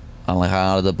 and like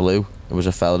out of the blue, it was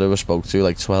a fella who I spoke to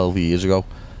like 12 years ago,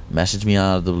 messaged me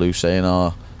out of the blue saying,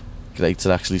 "Oh, great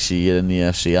to actually see you in the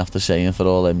UFC after saying for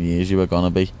all them years you were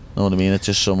gonna be." Know what I mean? It's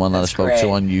just someone that I That's spoke great. to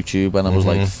on YouTube when I was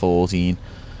like 14.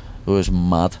 It was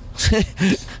mad.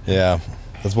 Yeah,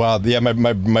 that's wild. Yeah,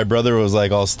 my brother was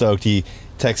like all stoked. He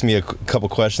texted me a couple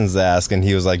questions to ask, and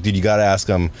he was like, "Dude, you gotta ask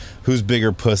him who's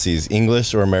bigger pussies,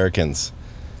 English or Americans?"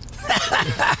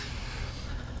 I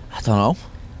don't know.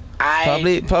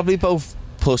 Probably both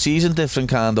pussies in different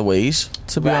kind of ways,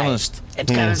 to be Right. honest.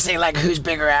 It's kind of saying like who's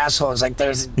bigger assholes. Like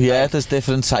there's There's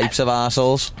different types of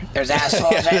assholes. there's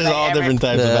assholes. Yeah, there's like, all different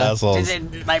types of Yeah. assholes.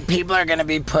 Like people are gonna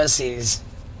be pussies,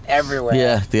 everywhere.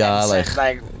 Yeah, they are, And so,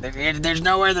 like- there's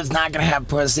nowhere that's not gonna have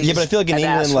pussies. Yeah, but I feel like in and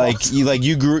England, assholes.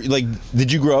 you grew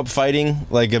did you grow up fighting?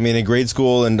 Like, I mean, in grade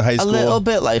school and high A school. little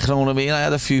bit, like, you know what I mean? I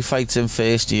had a few fights in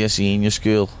first year senior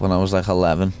school when I was like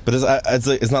 11. But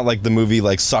it's not like the movie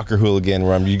like Soccer Hooligan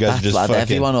where you guys are just Lad, fucking.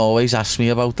 everyone always asks me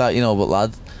about that, you know, but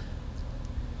lad,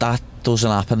 that doesn't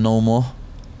happen no more.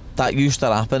 That used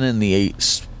to happen in the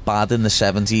bad in the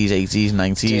 70s, 80s,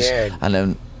 90s, Dude. and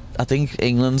then I think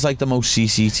England's like the most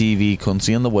CCTV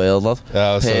country in the world, lad.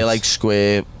 Oh, so Per it's- like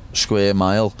square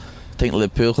mile. I think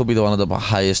Liverpool could be the one of the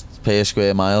highest per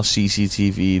square mile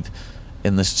CCTV'd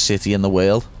in the city in the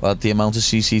world. Lad, the amount of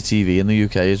CCTV in the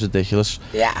UK is ridiculous.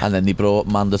 Yeah. And then they brought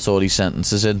mandatory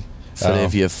sentences in for Oh.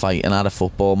 if you're fighting at a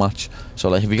football match. So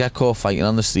like if you get caught fighting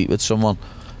on the street with someone,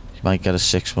 you might get a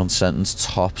 6-month sentence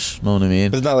tops. Know what I mean?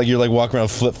 But it's not like you're like walking around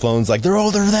flip phones like they're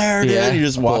there, dude. You're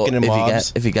just walking in but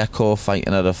mobs. if you get caught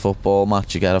fighting at a football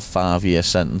match, you get a 5-year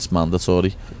sentence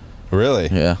mandatory. Really?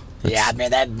 Yeah. Yeah, I mean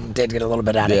that did get a little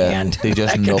bit out of hand. They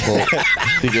just knuckle.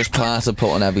 They just started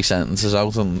putting heavy sentences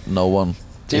out, and no one.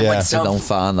 Dude, Yeah. what's They so don't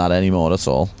find that anymore at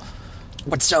all.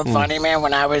 What's so funny, man,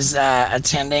 when I was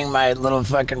attending my little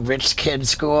fucking rich kid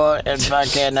school in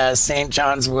fucking St.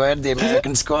 John's Wood, the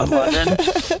American school in London,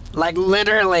 like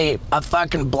literally a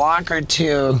fucking block or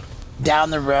two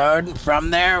down the road from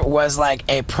there was like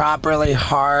a properly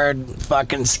hard,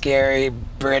 fucking scary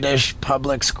British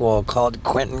public school called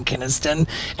Quentin Kynaston,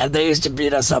 and they used to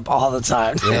beat us up all the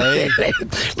time. Really?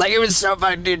 Like it was so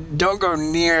fun, dude. Don't go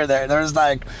near there. There was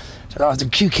like. Oh, the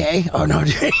QK? Oh no,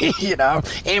 dude. You know,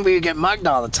 and we would get mugged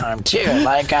all the time too.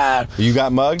 Like, You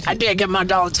got mugged? I did get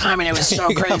mugged all the time, and it was so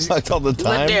You got crazy. mugged all the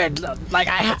time? Dude, like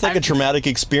It's like a traumatic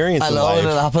experience I in know, and it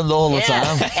life. happened all the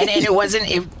time. and it wasn't.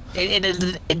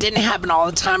 It didn't happen all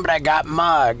the time, but I got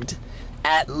mugged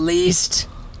at least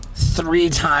 3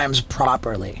 times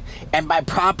properly. And by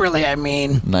properly, I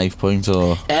mean Knife point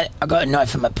or I got a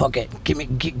knife in my pocket.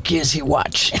 Gives you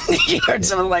watch, you know,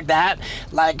 something like that.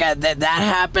 Like that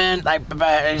happened. Like,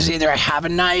 but it's either I have a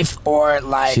knife or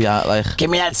like, see that like. give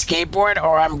me that skateboard,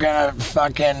 or I'm gonna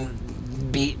fucking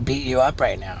beat you up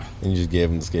right now. And you just gave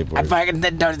him the I skateboard. fucking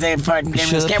they fucking gave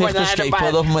me the Should have skateboard. picked the Then I had to buy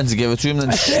skateboard up and went to give it to him,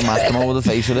 then smacked him over the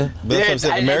face with it. But that's what I'm Dude,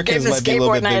 saying. I Americans gave the might be a little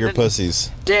skateboard bit and I had bigger to- pussies.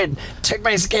 Dude, took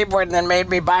my skateboard and then made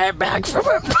me buy it back from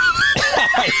him.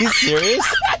 Are you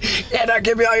serious? Yeah, no,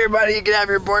 give me all your money. You can have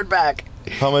your board back.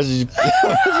 How much did you?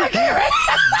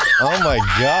 Oh my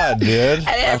god, dude. I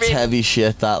That's mean, heavy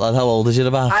shit. That lad. How old is you?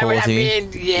 About 14. I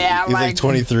mean, yeah, He's like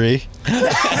 23.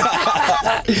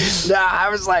 No, I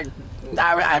was like,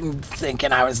 I'm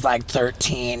thinking I was like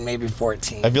 13, maybe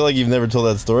 14. I feel like you've never told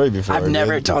that story before. I've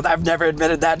never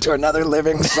admitted that to another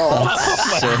living soul.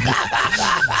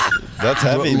 That's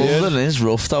heavy, London dude. is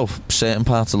rough though. Certain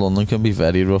parts of London can be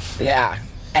very rough. Yeah,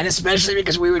 and especially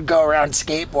because we would go around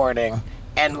skateboarding,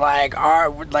 and like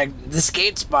the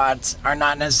skate spots are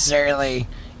not necessarily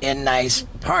in nice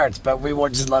parts, but we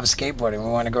would just love skateboarding.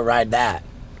 We want to go ride that,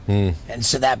 and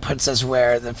so that puts us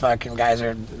where the fucking guys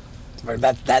are.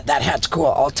 That hat's cool.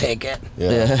 I'll take it.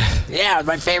 Yeah. Yeah, it was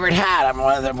my favorite hat. I'm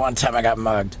one of them. One time I got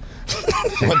mugged.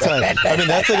 One time. I mean,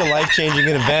 that's like a life-changing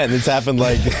event. It's happened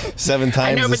like 7 I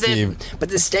times know, to but Steve.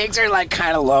 the stakes are like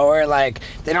kind of lower. Like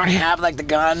they don't have like the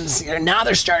guns. You know, now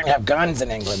they're starting to have guns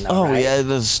in England, though. Oh right? yeah,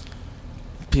 there's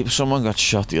people. Someone got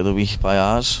shot the other week by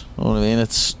ours. You know what I mean?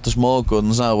 There's more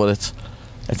guns now, but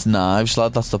it's knives,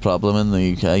 lad. That's the problem in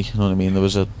the UK. You know what I mean? There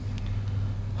was an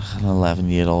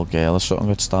 11-year-old girl or something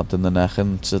got stabbed in the neck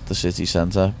at the city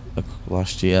centre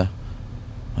last year.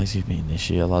 Might have been this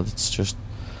year, lad. It's just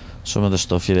some of the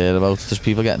stuff you hear about. There's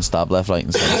people getting stabbed left, right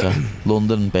and centre.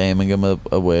 London, Birmingham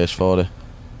are worse for it.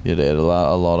 You hear a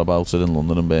lot about it in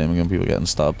London and Birmingham, people getting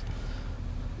stabbed.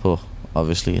 But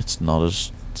obviously it's not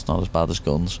as bad as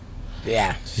guns.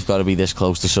 Yeah. You've got to be this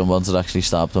close to someone to actually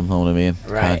stab them, know what I mean?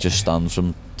 Right. Can't just stand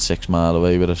from 6 mile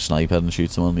away with a sniper and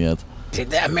shoot them on the head.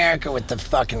 Dude, America with the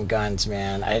fucking guns,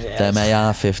 man. Them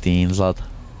AR-15s, lad.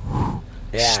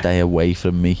 Yeah. Stay away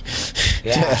from me.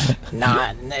 Yeah.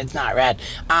 It's not rad.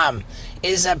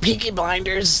 Is Peaky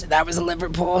Blinders? That was in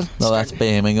Liverpool. No, that's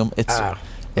Birmingham. Oh.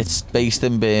 It's based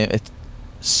in It's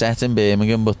set in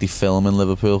Birmingham, but they film in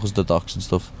Liverpool because the docks and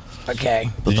stuff. Okay.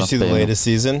 But Did you that's see the Birmingham. latest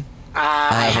season?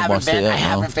 I haven't haven't watched it yet, I no.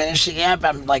 haven't finished it yet, but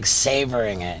I'm like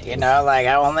savoring it. You know, like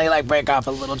I only like break off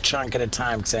a little chunk at a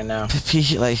time because I know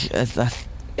Peaky, it's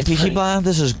Peaky pretty.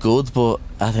 Blinders is good, but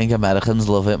I think Americans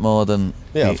love it more than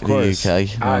Yeah, of the course.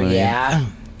 UK. You know Oh what I mean? yeah.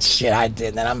 Shit, I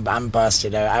did. Then I'm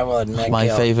busted. I will admit. My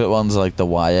Gil. favourite ones are like The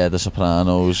Wire, The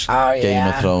Sopranos, Oh, Game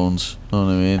yeah. of Thrones. Know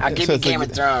what I mean? I'll give So you it's Game like-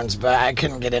 of Thrones, but I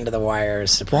couldn't get into The Wire or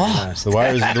Sopranos. The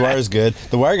Wire's good.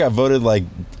 The Wire got voted like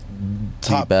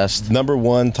top best. number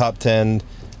one, top 10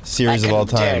 series of all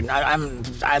time.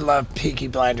 Dude, I love Peaky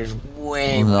Blinders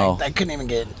way No. more. I couldn't even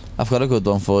get. I've got a good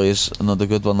one for you. Another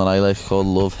good one that I like called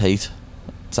Love Hate.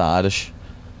 It's Irish.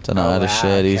 It's an Irish wow,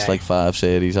 series, okay. like 5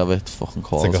 series of it. It's fucking It's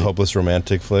quality. like a hopeless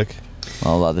romantic flick.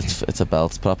 Oh, that it's a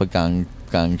belt. It's proper gang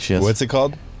shit. What's it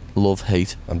called? Love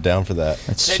Hate. I'm down for that.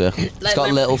 It's Let- sick. let- It's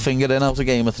got let- Littlefinger in out of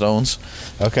Game of Thrones.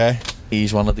 Okay.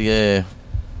 He's one of the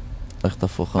like the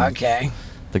fucking Okay.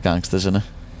 the gangsters in it.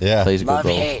 Yeah. Plays a good Love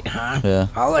role. hate, huh? Yeah.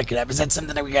 I'll look it up. Is that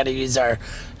something that we got to use our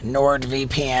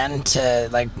NordVPN to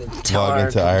like tell Log our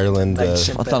into Ireland.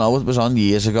 shit I that- don't know. It was on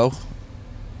years ago.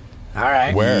 All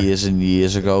right. Where? Years and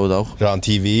years ago though. Is it on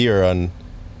TV or on?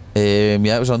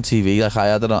 Yeah, it was on TV. Like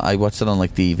I watched it on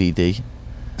like DVD.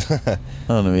 You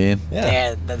know what I mean?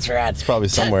 Yeah, that's right. It's probably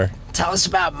somewhere. Tell us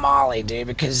about Molly, dude,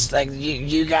 because like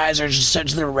you guys are just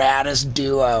such the raddest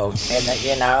duo,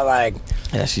 and like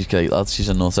Yeah, she's great, lad. She's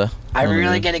a nutter. I You know what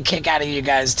really mean? get a kick out of you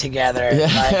guys together. Yeah.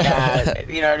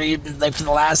 Like like for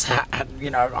the last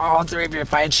all 3 of your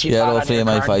fights, she Yeah, fought all on 3 your of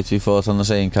my card. fights we fought on the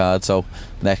same card, so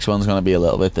next one's going to be a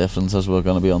little bit different as we're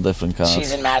going to be on different cards.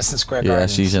 She's in Madison Square Yeah, Garden.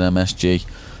 she's in MSG,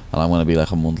 and I'm going to be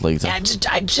like a month later. Yeah,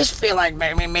 I just feel like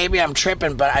maybe I'm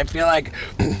tripping, but I feel like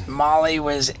Molly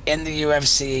was in the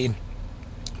UFC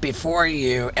before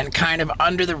you and kind of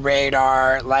under the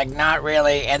radar, like not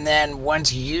really. And then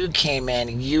once you came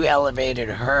in, you elevated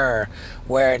her,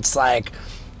 where it's like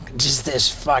just this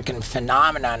fucking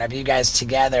phenomenon of you guys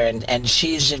together, and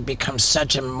she's just become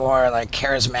such a more like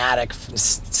charismatic,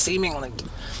 seemingly.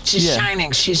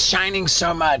 She's shining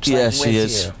so much. Yeah, like, she with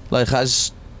is. You. Like,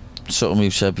 as something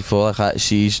we've said before, like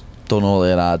she's done all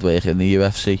her hard work in the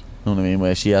UFC. You know what I mean?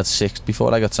 Where she had 6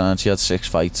 before I got signed. She had 6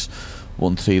 fights,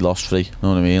 won 3, lost 3. You know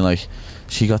what I mean? Like,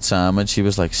 she got signed when she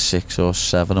was like 6 or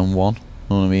 7 and 1. You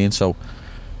know what I mean? So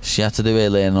she had to do her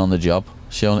learning on the job.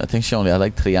 I think she only had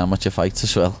like 3 amateur fights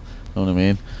as well. You know what I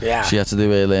mean? Yeah. She had to do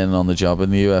her learning on the job in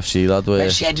the UFC, lad. Where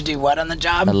But she had to do what on the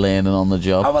job? a learning on the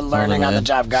job. Oh, a learning on the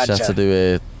job, gotcha. She had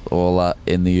to do all that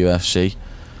in the UFC,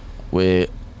 where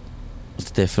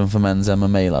it's different for men's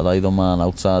MMA. Lad, I done mine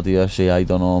outside the UFC. I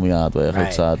done all my hard work Right.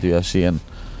 outside the UFC, and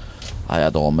I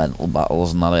had all mental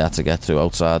battles and that I had to get through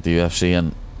outside the UFC.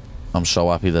 And I'm so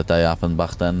happy that they happened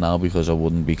back then now, because I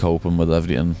wouldn't be coping with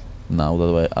everything now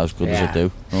the way as good as I do.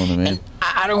 You know what I mean? And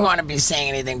I don't want to be saying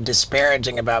anything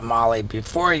disparaging about Molly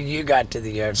before you got to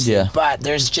the UFC, Yeah. but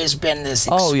there's just been this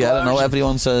Oh yeah, I know. explosion.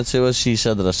 Everyone said it to us. She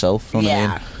said it herself. You know what I Yeah.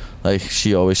 mean? Like,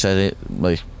 she always said it.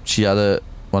 Like, she had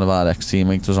one of our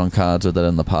ex-teammates was on cards with her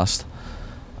in the past,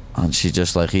 and she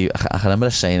just like I can remember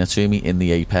her saying it to me in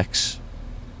the Apex.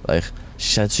 Like,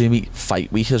 she said to me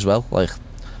fight week as well. Like,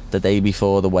 the day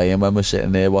before the weigh-in, when we're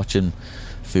sitting there watching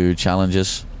food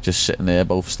challenges, just sitting there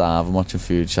both starving watching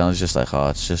food challenges, just like, oh,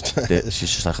 it's just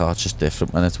she's just like, oh, it's just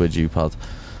different when it's with you, pal.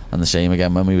 And the same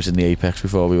again when we was in the Apex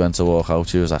before we went to walk out.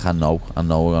 She was like, I know we're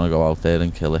gonna go out there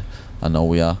and kill it. I know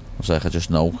we are. I was like, I just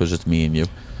know, because it's me and you.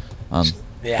 And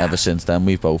Yeah. ever since then,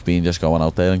 we've both been just going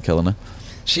out there and killing it.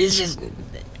 She's just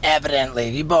evidently,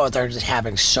 you both are just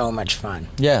having so much fun.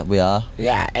 Yeah, we are.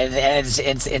 Yeah, and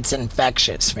it's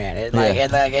infectious, man.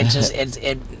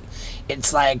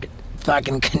 It's like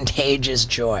fucking contagious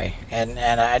joy, and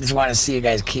I just want to see you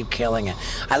guys keep killing it.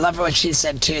 I love what she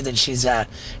said too, that she's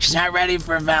not ready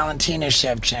for Valentina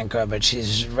Shevchenko, but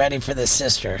she's ready for the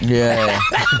sister. Yeah.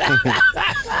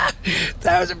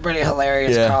 That was a pretty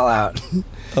hilarious Yeah. call out.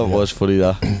 That was funny,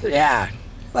 that. Yeah.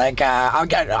 Like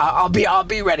I'll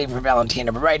be ready for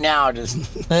Valentina, but right now just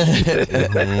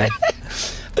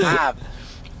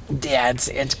yeah,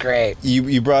 it's great.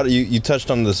 You touched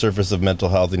on the surface of mental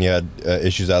health, and you had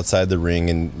issues outside the ring,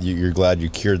 and you're glad you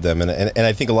cured them, and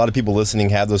I think a lot of people listening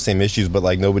have those same issues, but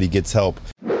like nobody gets help.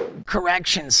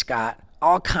 Correction, Scott.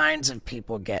 All kinds of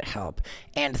people get help,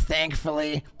 and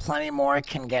thankfully plenty more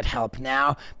can get help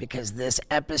now, because this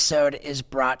episode is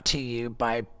brought to you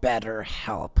by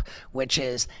BetterHelp, which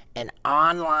is an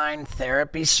online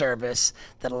therapy service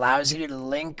that allows you to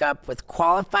link up with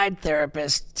qualified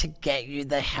therapists to get you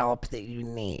the help that you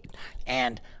need.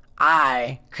 And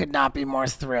I could not be more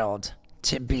thrilled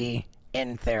to be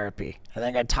in therapy. I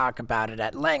think I talk about it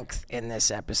at length in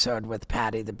this episode with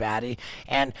Paddy the Baddy,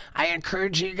 and I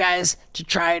encourage you guys to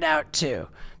try it out too,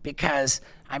 because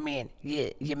I mean,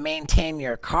 you maintain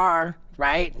your car,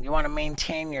 right? You want to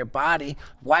maintain your body.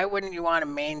 Why wouldn't you want to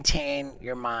maintain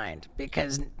your mind?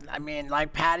 Because I mean,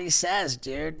 like Paddy says,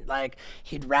 dude, like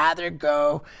he'd rather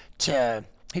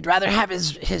have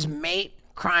his mate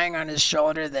crying on his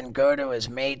shoulder, then go to his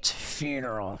mate's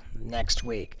funeral next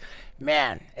week.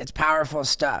 Man, it's powerful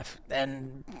stuff.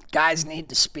 And guys need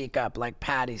to speak up, like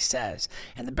Paddy says.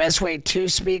 And the best way to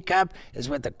speak up is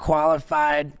with a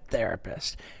qualified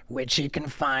therapist, which you can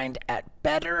find at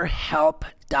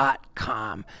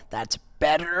betterhelp.com. That's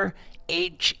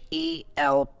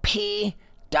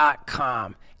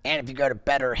betterhelp.com. And if you go to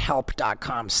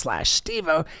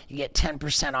betterhelp.com/Stevo, you get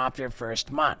 10% off your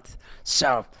first month.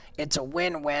 So it's a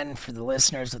win-win for the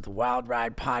listeners of the Wild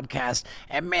Ride podcast.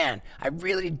 And man, I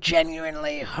really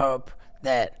genuinely hope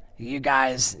that you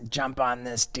guys jump on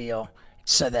this deal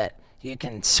so that you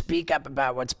can speak up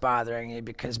about what's bothering you,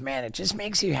 because man, it just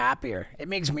makes you happier. It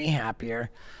makes me happier.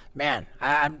 Man,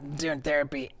 I'm doing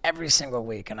therapy every single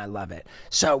week and I love it.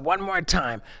 So one more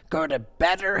time, go to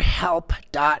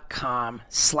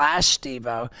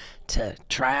betterhelp.com/Stevo to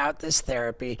try out this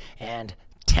therapy and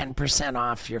 10%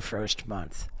 off your first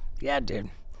month. Yeah, dude.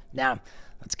 Now,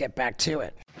 let's get back to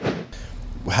it.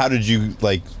 How did you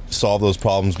like solve those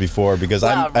problems before? Because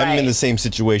I'm in the same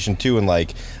situation too, and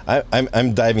like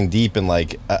I'm diving deep, and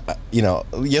like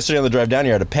yesterday on the drive down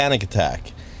here I had a panic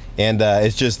attack, and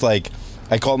it's just like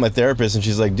I called my therapist and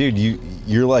she's like, dude,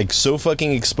 you're like so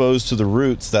fucking exposed to the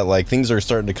roots that like things are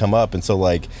starting to come up, and so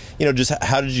like just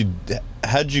how did you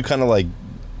kind of like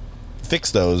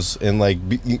fix those, and like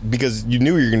because you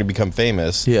knew you were going to become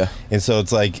famous, and so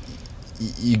it's like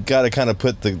you got to kind of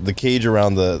put the cage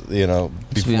around the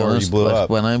before you blew up.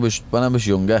 When I was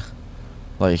younger,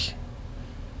 like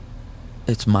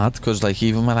it's mad because like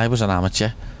even when I was an amateur,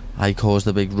 I caused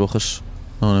a big ruckus.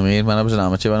 You know what I mean? When I was an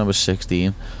amateur, when I was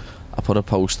 16, I put a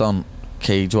post on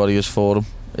Cage Warriors forum,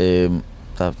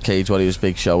 that Cage Warriors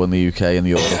big show in the UK and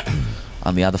Europe,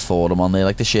 and they had a forum on there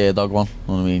like the Sherdog one. You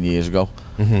know what I mean? Years ago.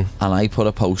 And I put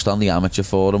a post on the amateur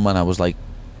forum when I was like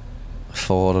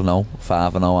 4-0,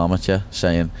 5-0 amateur,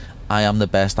 saying I am the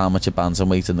best amateur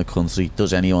bantamweight in the country.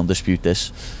 Does anyone dispute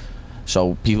this?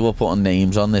 So people were putting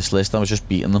names on this list. I was just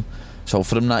beating them. So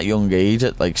from that young age,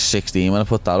 at like 16, when I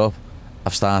put that up,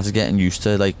 I've started getting used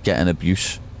to like getting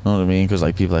abuse. You know what I mean? Because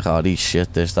like people are like, oh, these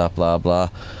shit, this, that, blah, blah.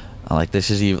 And like this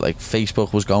is even like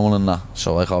Facebook was going and that.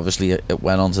 So like obviously it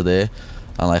went onto there.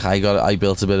 And like I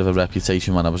built a bit of a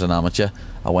reputation when I was an amateur.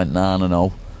 I went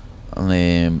 9-0, and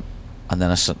then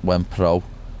I went pro,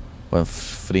 went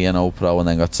 3-0 pro, and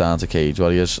then got signed to Cage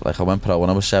Warriors. Like I went pro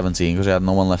when I was 17 because I had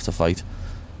no one left to fight.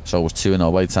 So I was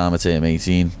 2-0 by the time I turned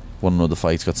 18. Won another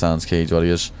fight, got signed to Cage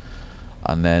Warriors,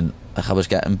 and then like I was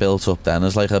getting built up then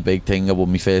as like a big thing. I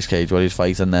won my first Cage Warriors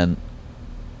fight, and then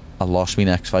I lost my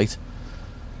next fight.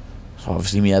 So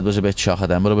obviously my head was a bit shocked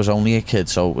then, but I was only a kid,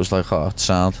 so it was like, oh, it's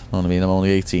sad. You know what I mean? I'm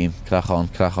only 18. Crack on.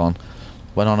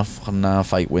 Went on a fucking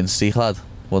 9-fight win streak, lad.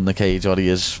 Won the Cage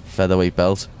Warriors featherweight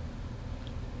belt,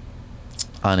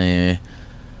 and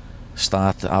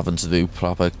started having to do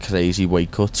proper crazy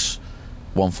weight cuts.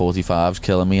 145's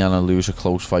killing me, and I lose a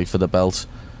close fight for the belt.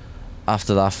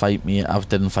 After that fight, I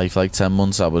didn't fight for like 10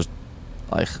 months. I was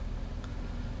like,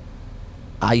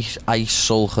 I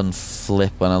sulk and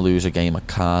flip when I lose a game of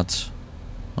cards.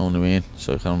 You know what I mean?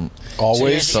 So I can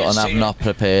always something I've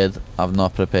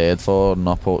not prepared for,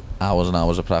 not put hours and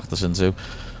hours of practice into.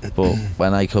 But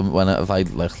if I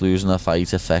like losing a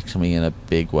fight affects me in a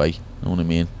big way. You know what I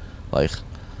mean? Like,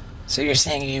 so you're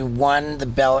saying you won the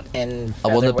belt in featherweight?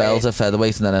 I won the belt at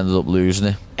featherweight and then ended up losing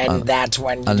it. And that's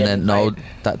when you didn't fight?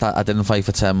 That I didn't fight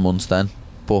for 10 months then.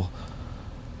 But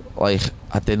like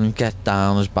I didn't get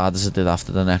down as bad as I did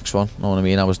after the next one. You know what I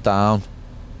mean? I was down.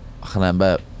 I can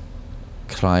remember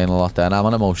crying a lot then. I'm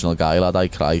an emotional guy, lad. I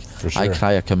cry. For sure. I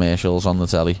cry at commercials on the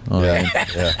telly. You know what I mean?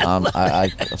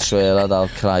 I swear, lad, I'll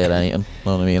cry at anything. You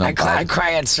know what I mean? I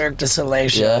cry at Cirque du Soleil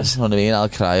shows. Yeah, you know what I mean? I'll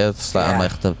cry at and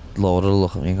like the Lord will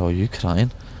look at me and go, are you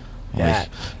crying? I'm like,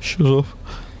 shut up. You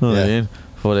know what I mean?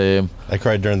 But I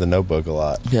cried during the Notebook a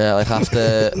lot. Yeah, like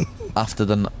after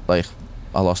the like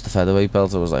I lost the featherweight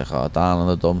belt, I was like, oh, down in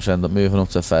the dumps. Ended up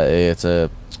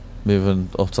moving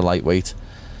up to lightweight.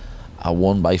 I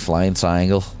won by flying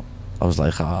triangle. I was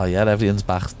like, oh yeah, everything's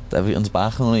back. You know what I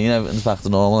mean? Everything's back to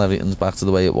normal. Everything's back to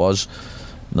the way it was.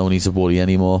 No need to worry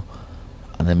anymore.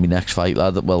 And then my next fight,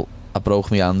 lad, well, I broke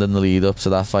my hand in the lead up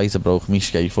to that fight. I broke my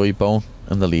scaphoid bone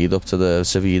in the lead up to the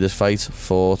Savidas fight.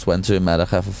 Went to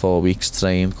America for 4 weeks,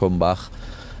 trained, come back.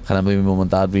 I remember my mum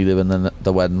and dad reliving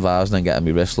the wedding vows and then getting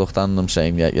my wrist looked at, and I'm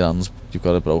saying, yeah, you've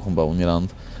got a broken bone in your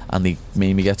hand. And they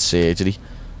made me get surgery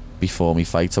before my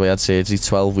fight. So I had surgery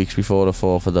 12 weeks before I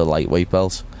fought for the lightweight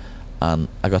belt, and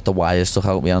I got the wires took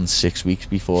out my hand 6 weeks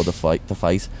before the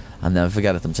fight. And never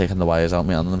forget it, I'm taking the wires out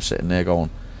my hand and I'm sitting there going,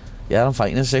 yeah, I'm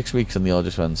fighting in 6 weeks. And they all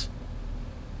just went,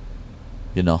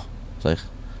 it's like,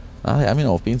 I mean,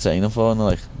 I've been training for, and they're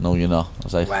like, no, you're not. I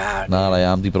was like, Wow, nah, I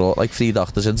am. They brought like 3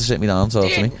 doctors in to sit me down and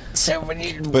talk to me. Dude, so when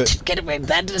you But- get away,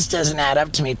 that just doesn't add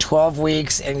up to me. 12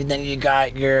 weeks, and then you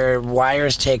got your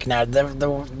wires taken out.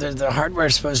 The hardware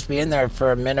is supposed to be in there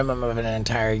for a minimum of an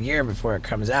entire year before it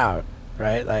comes out,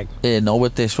 right? Like, No,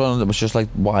 with this one, it was just like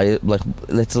wire, like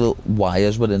little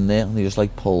wires were in there, and they just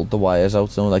like pulled the wires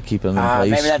out, and like keeping them in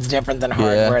place. maybe that's different than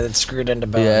hardware that's screwed into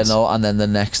bones. Yeah, no, and then the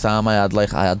next time I had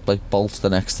like bolts the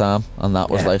next time, and that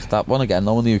was Yeah. like that one again.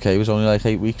 No, in the UK was only like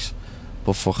 8 weeks,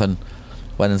 but fucking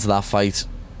went into that fight,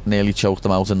 nearly choked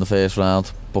them out in the first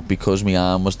round. But because my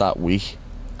arm was that weak,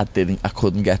 I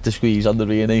couldn't get the squeeze on the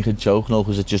rear naked choke, no,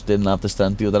 because it just didn't have the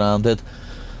strength the other arm did.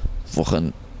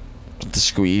 Fucking the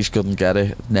squeeze, couldn't get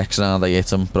it. Next round I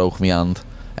hit him, broke my hand,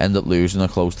 ended up losing a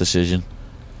close decision.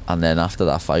 And then after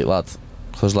that fight, lad,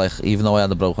 because like even though I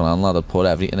had a broken hand, lad, I'd put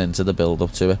everything into the build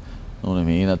up to it. You know what I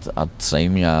mean? I'd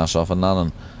trained my ass off and that,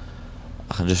 and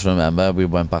I can just remember we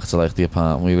went back to like the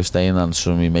apartment we were staying in, and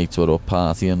some of my mates were up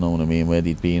partying, you know what I mean, where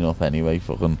they'd been up anyway,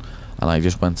 fucking, and I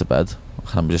just went to bed. And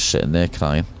I'm just sitting there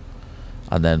crying.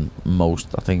 And then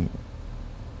I think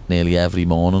nearly every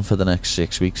morning for the next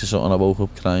 6 weeks or something, I woke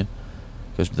up crying,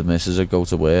 because the missus would go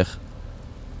to work,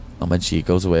 and when she'd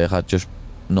go to work,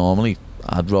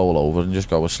 I'd roll over and just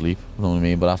go to sleep, you know what I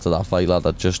mean? But after that fight, lad,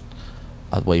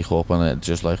 I'd wake up and it'd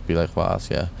just like be like, "What?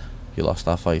 Yeah, you lost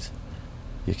that fight.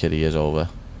 Your career's over.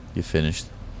 You're finished."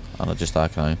 And I'd just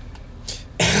start crying.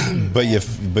 But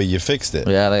you fixed it.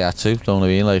 Yeah, I had to. Don't know what I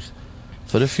mean? Like,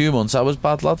 for a few months, I was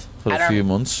bad, lad. For a few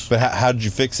months. But how did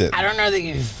you fix it? I don't know that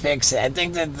you can fix it. I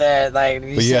think that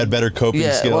But you had better coping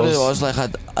Yeah, skills. what it was, like,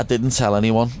 I didn't tell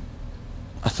anyone.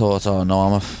 I thought, oh no,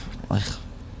 I'm like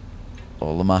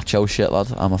all the macho shit, lad.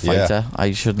 I'm a fighter.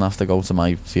 I shouldn't have to go to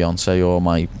my fiance or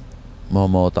my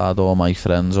mum or dad or my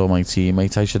friends or my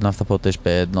teammates. I shouldn't have to put this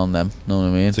burden on them. Know what I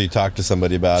mean? So you talked to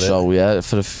somebody about it. So yeah,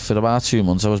 for about 2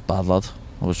 months I was bad, lad.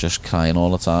 I was just crying all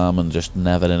the time and just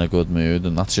never in a good mood,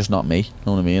 and that's just not me.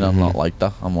 Know what I mean? I'm not like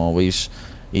that. I'm always,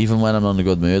 even when I'm in a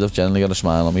good mood, I've generally got a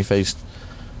smile on my face.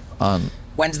 And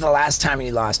When's the last time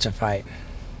you lost a fight?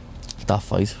 that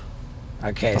fight.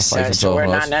 Okay, That fight so was we're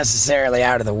over. not necessarily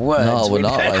out of the woods. No, we're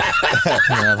not. Like,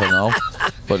 you never know.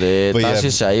 But But as yeah. you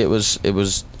say, it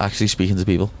was actually speaking to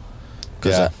people.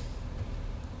 Because Yeah.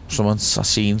 I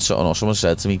seen something, or someone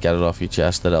said to me, "Get it off your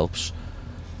chest. It helps."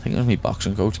 I think it was my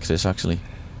boxing coach, Chris, actually.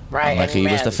 Right, And, like, and he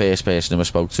was man, the first person who I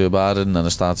spoke to about it, and then I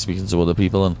started speaking to other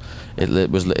people, and it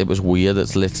was weird.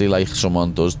 It's literally like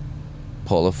someone does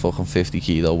pull a fucking 50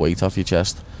 kilo weight off your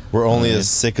chest. We're only as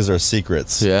sick as our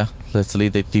secrets. Yeah, literally,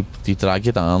 they drag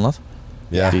you down, lad.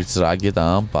 Yeah. They drag you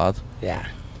down bad. Yeah,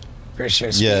 for sure.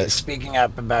 Yeah. Speaking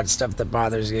up about stuff that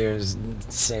bothers you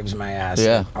saves my ass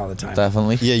Yeah, all the time.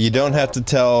 Definitely. Yeah, you don't have to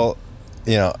tell,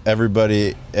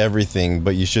 everybody everything,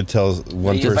 but you should tell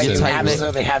one But you person.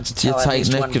 absolutely have to Your tell at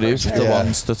least tight-knit one group, person. the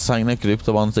Yeah. tight-knit group,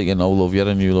 the ones that you know love you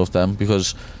and you love them,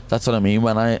 because that's what I mean.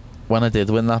 When I did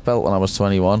win that belt when I was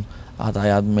 21, I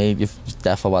had you've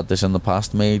definitely had this in the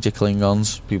past, major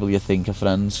Klingons, people you think are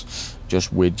friends,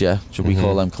 just with you. So we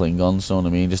call them Klingons, you know what I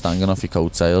mean? Just hanging off your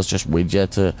coattails, just with you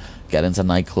to get into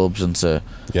nightclubs and to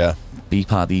Yeah. be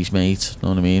Paddy's mate, you know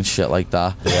what I mean? Shit like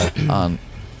that. Yeah. And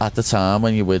at the time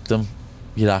when you're with them,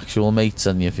 your actual mates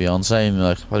and your fiance, and you're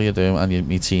like, "What are you doing?" And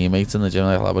your teammates in the gym,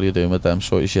 like, "What are you doing with them?"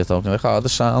 Sort of shit out. And you're like, "Oh, the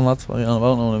sound, lad. What are you on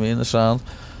about?" Know what I mean? The sound.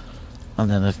 And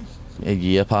then a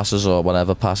year passes or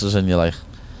whatever passes, and you're like,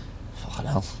 "Fucking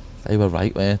hell, they were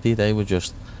right, weren't they?" They were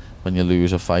just, when you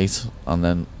lose a fight and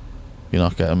then you're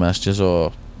not getting messages,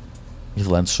 or you've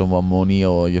lent someone money,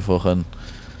 or you fucking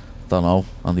don't know,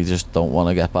 and they just don't want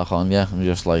to get back on you, and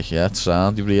you're just like, yeah, it's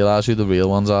sound. You realise who the real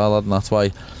ones are, lad, and that's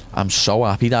why I'm so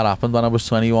happy that happened when I was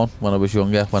 21, when I was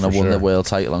younger, when I won the world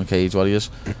title on Cage Warriors.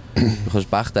 Because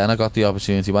back then I got the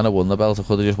opportunity, when I won the belt, I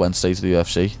could have just went straight to the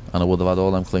UFC and I would have had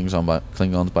all them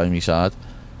Klingons by my side.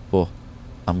 But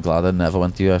I'm glad I never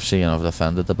went to UFC, and I've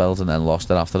defended the belt and then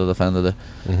lost it after I defended it,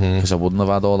 because I wouldn't have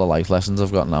had all the life lessons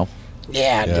I've got now.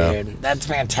 Yeah, Yeah. dude, that's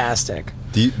fantastic.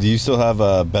 Do you still have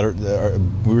a better?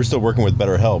 We were still working with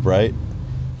BetterHelp, right?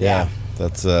 Yeah.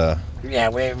 That's Yeah,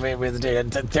 we do.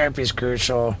 Therapy is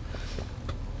crucial.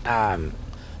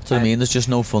 So I mean, there's just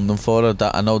no funding for it.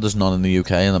 I know there's none in the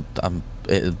UK, and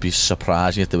it'd be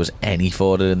surprising if there was any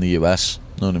for it in the US.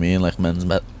 You know what I mean? Like men's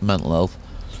mental health.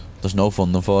 There's no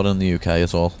funding for it in the UK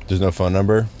at all. there's no phone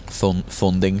number.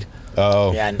 Funding.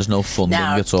 Oh, Yeah. There's no funding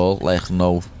Now- at all. Like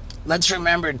no. Let's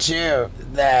remember too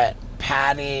that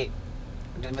Paddy,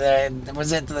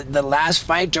 was it the last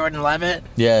fight, Jordan Levitt?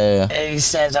 Yeah. He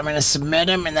says, "I'm going to submit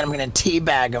him and then I'm going to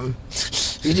teabag him."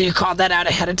 You called that out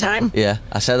ahead of time? Yeah,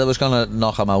 I said I was gonna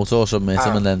knock him out or submit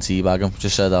him and then teabag him.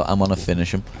 Just said I'm gonna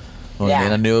finish him. You know what I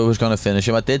mean? I knew I was gonna finish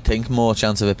him. I did think more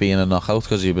chance of it being a knockout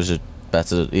because he was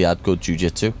he had good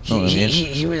jiu-jitsu. You know what I mean?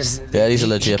 He was. Yeah, he's a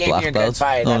legit black belt.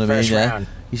 You know what I mean? Yeah, round.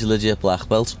 he's a legit black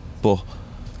belt. But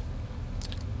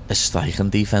his striking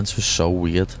defense was so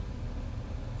weird.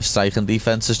 His striking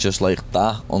defense is just like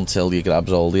that until he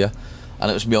grabs hold of you. And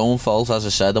it was my own fault, as I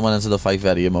said. I went into the fight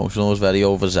very emotional. I was very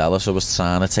overzealous. I was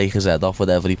trying to take his head off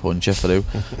with every punch I threw.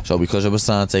 So because I was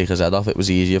trying to take his head off, it was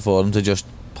easier for him to just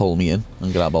pull me in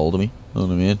and grab hold of me. You know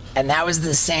what I mean? And that was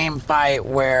the same fight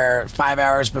where 5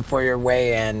 hours before your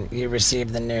weigh-in, you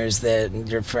received the news that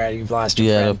your friend, you've lost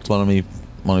your friend. Yeah, one of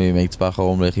my mates back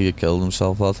home, Ricky, had killed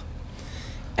himself, lad.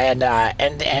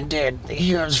 And dude,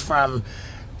 he goes from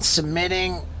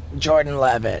submitting Jordan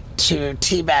Levitt to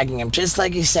teabagging him, just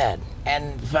like he said,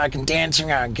 and fucking dancing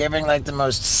around, giving like the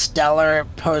most stellar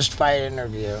post-fight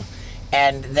interview,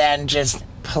 and then just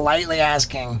politely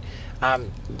asking,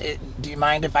 do you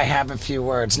mind if I have a few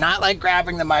words? Not like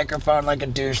grabbing the microphone like a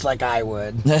douche like I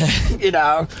would, you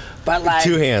know, but like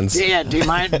 2 hands. Yeah, do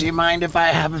you mind if I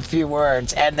have a few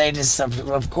words? And they just,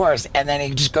 of course, and then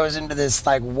he just goes into this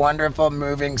like wonderful,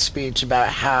 moving speech about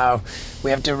how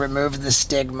we have to remove the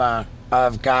stigma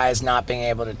of guys not being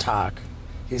able to talk.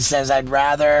 He says, I'd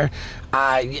rather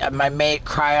my mate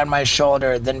cry on my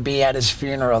shoulder than be at his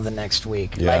funeral the next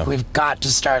week. Yeah. Like, we've got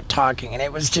to start talking. And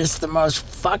it was just the most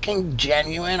fucking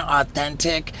genuine,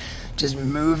 authentic, just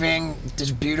moving,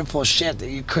 just beautiful shit that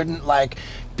you couldn't, like,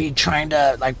 be trying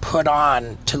to, like, put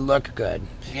on to look good.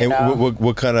 You know?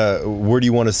 What kind of, where do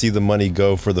you want to see the money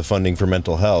go for the funding for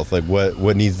mental health? Like,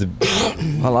 what needs to...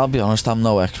 Well, I'll be honest, I'm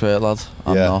no expert, lad.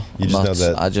 I'm not. You just know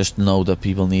that. I just know that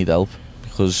people need help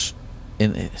because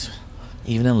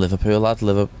even in Liverpool, lad,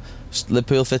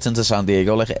 Liverpool fits into San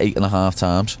Diego like 8.5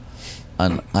 times,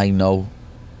 and I know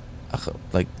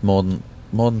like more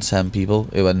than 10 people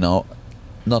who I know,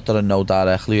 not that I know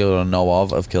directly or I know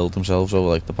of, have killed themselves over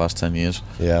like the past 10 years.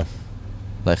 Yeah.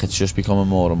 Like, it's just becoming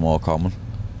more and more common.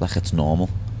 Like, it's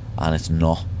normal, and it's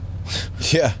not.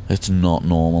 Yeah. It's not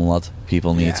normal, lad.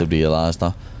 People need to realise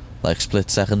that. Like,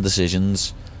 split-second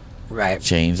decisions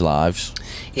change lives.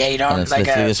 Yeah, you don't, and it's like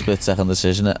literally a split-second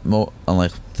decision. And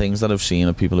like, things that I've seen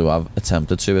of people who have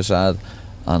attempted suicide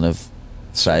and have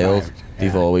failed,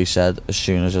 they've always said, as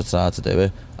soon as I started to do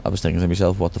it, I was thinking to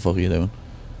myself, what the fuck are you doing?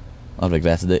 I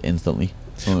regretted it instantly. You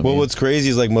know what I mean? What's crazy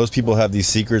is, like, most people have these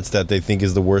secrets that they think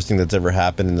is the worst thing that's ever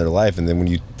happened in their life, and then when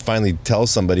you finally tell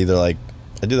somebody, they're like,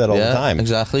 I do that all the time.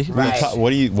 Exactly. Right.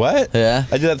 What? Yeah.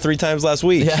 I did that 3 times last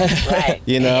week. Yeah. Right.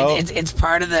 You know? It's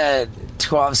part of the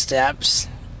 12 steps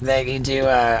that you do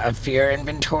a fear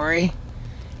inventory,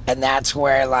 and that's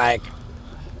where, like,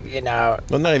 you know...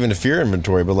 Well, not even a fear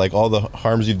inventory, but, like, all the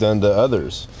harms you've done to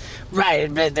others.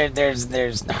 Right, but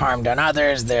there's harm done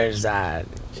others, there's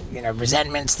you know,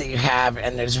 resentments that you have,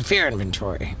 and there's a fear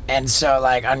inventory. And so,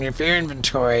 like, on your fear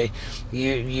inventory,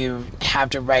 you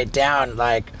have to write down,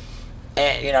 like,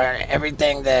 you know,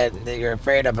 everything that you're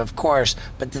afraid of course.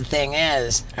 But the thing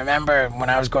is, I remember when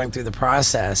I was going through the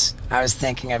process, I was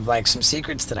thinking of, like, some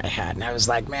secrets that I had, and I was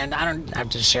like, man, I don't have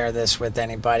to share this with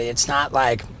anybody. It's not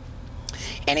like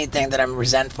anything that I'm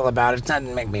resentful about. It's not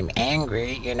to make me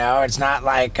angry, you know. It's not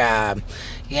like,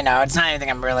 you know, it's not anything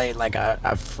I'm really, like,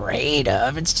 afraid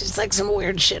of. It's just, like, some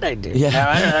weird shit I do. Yeah. You know?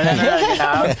 I don't know, you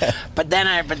know?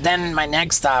 But then my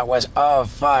next thought was, oh,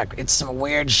 fuck, it's some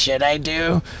weird shit I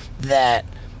do that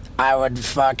I would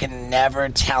fucking never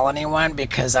tell anyone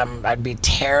because I'd be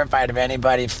terrified of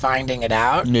anybody finding it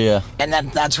out. Yeah. And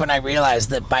that's when I realized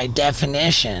that by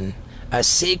definition, a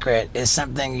secret is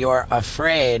something you're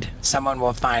afraid someone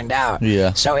will find out.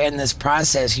 Yeah. So in this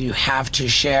process, you have to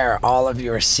share all of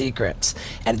your secrets.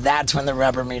 And that's when the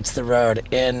rubber meets the road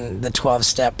in the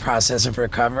 12-step process of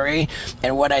recovery.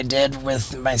 And what I did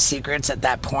with my secrets at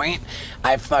that point,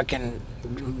 I fucking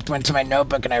went to my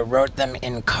notebook and I wrote them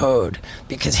in code,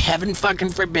 because heaven fucking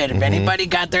forbid if anybody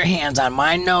got their hands on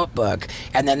my notebook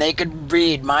and then they could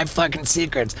read my fucking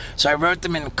secrets. So I wrote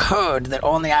them in code that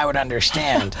only I would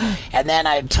understand. And then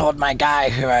I told my guy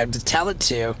who I had to tell it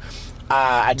to,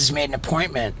 I just made an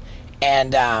appointment,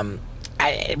 and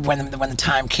when the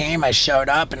time came, I showed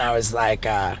up and I was like,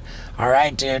 all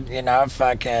right, dude, you know,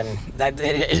 fucking,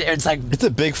 it's like... It's a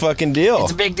big fucking deal.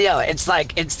 It's a big deal. It's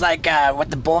like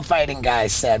what the bullfighting guy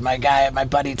said. My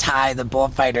buddy Ty, the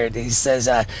bullfighter, he says,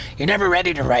 you're never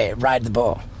ready to ride the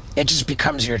bull. It just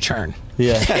becomes your turn.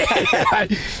 Yeah.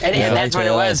 and that's what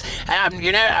it was.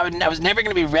 I was never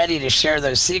going to be ready to share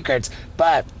those secrets,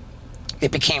 but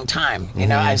it became time. You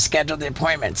know, I scheduled the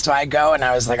appointment. So I go and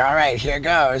I was like, all right, here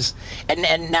goes.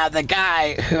 And now the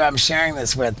guy who I'm sharing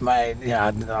this with,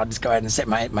 I'll just go ahead and say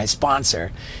my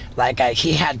sponsor,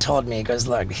 he had told me, he goes,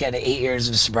 look, he had 8 years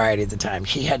of sobriety at the time.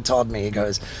 He had told me, he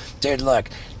goes, dude, look,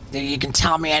 you can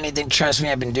tell me anything. Trust me,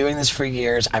 I've been doing this for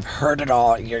years. I've heard it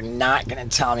all. You're not going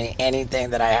to tell me anything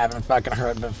that I haven't fucking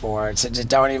heard before. So just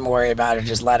don't even worry about it.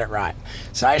 Just let it ride.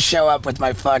 So I show up with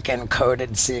my fucking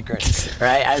coded secrets,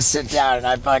 right? I sit down and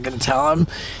I fucking tell him,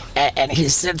 and he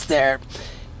sits there,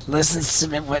 listens to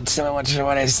me,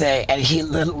 what I say, and he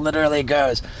literally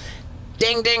goes,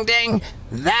 ding, ding, ding.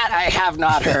 That I have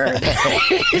not heard.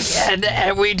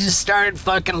 and we just started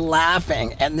fucking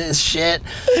laughing. And this shit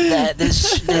that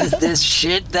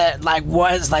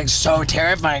was like so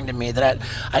terrifying to me that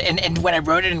and when I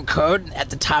wrote it in code at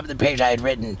the top of the page, I had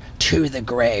written to the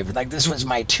grave. Like this was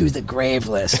my to the grave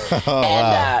list.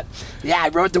 I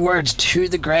wrote the words to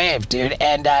the grave, dude.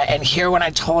 And here when I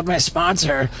told my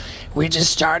sponsor, we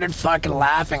just started fucking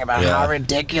laughing about how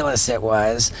ridiculous it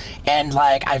was. And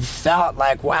like I felt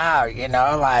like, wow, you know,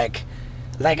 like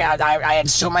I had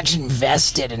so much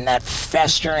invested in that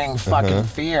festering fucking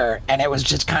fear, and it was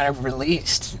just kind of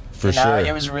released. For sure.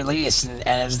 It was released,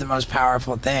 and it was the most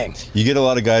powerful thing. You get a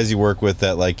lot of guys you work with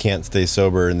that like can't stay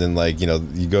sober, and then like, you know,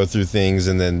 you go through things,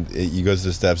 and then you go through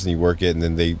the steps and you work it, and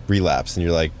then they relapse, and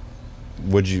you're like,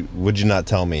 would you not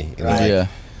tell me? And right. Like,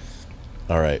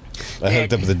 all right, I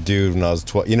hooked up with a dude when I was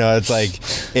 12. You know, it's like,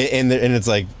 and it's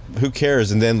like, who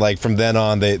cares? And then like from then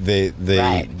on, they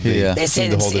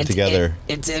seem to hold it together.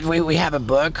 We have a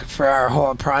book for our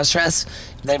whole process,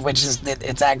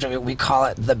 it's actually, we call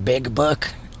it the Big Book.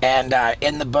 And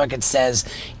in the book it says,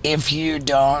 if you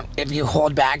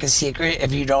hold back a secret,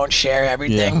 if you don't share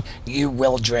everything, you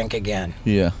will drink again.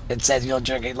 Yeah. It says you'll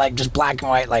drink it, like just black and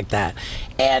white like that.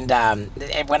 And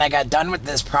when I got done with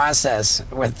this process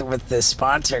with this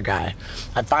sponsor guy,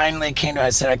 I finally came to him.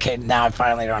 I said, okay, now I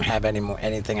finally don't have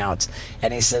anything else.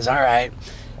 And he says, all right,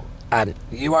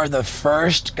 you are the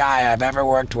first guy I've ever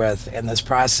worked with in this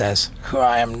process who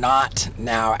I am not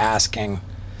now asking,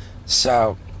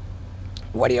 so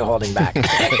what are you holding back?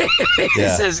 He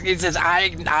says,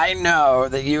 I know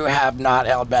that you have not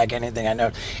held back anything. I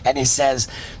know. And he says,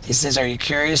 are you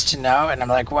curious to know? And I'm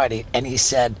like, what? And he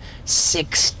said,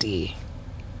 60.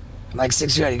 I'm like,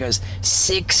 60 what? He goes,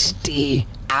 60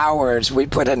 hours we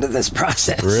put into this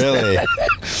process. Really?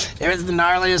 It was the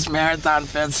gnarliest marathon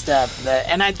fifth step.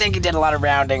 And I think he did a lot of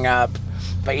rounding up.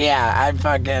 But yeah, I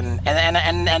fucking,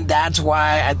 and that's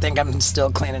why I think I'm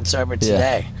still clean and sober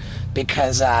today. Yeah.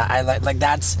 Because I like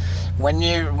that's when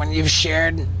you've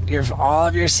shared all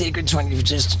of your secrets, when you've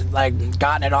just like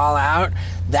gotten it all out,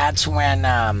 that's when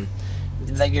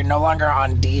like you're no longer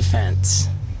on defense,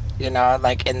 you know,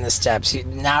 like in the steps.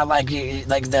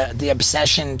 The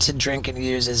obsession to drink and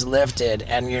use is lifted,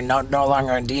 and you're no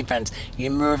longer on defense. You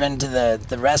move into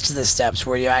the rest of the steps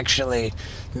where you actually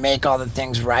make all the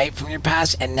things right from your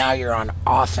past, and now you're on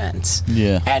offense.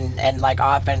 Yeah. And like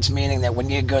offense meaning that when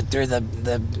you go through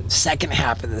the second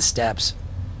half of the steps,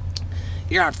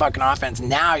 you're on fucking offense.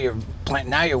 Now you're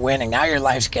winning. Now your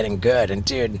life's getting good. And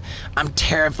dude, I'm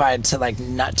terrified to like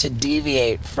not to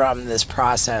deviate from this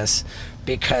process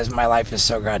because my life is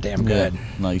so goddamn good.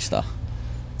 Nice stuff.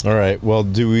 All right. Well,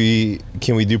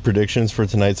 can we do predictions for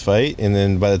tonight's fight, and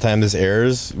then by the time this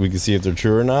airs, we can see if they're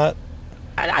true or not?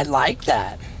 I like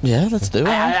that. Yeah, let's do it.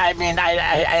 I mean,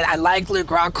 I like Luke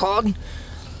Rockhold.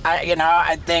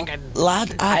 I think,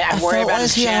 lad, I worry about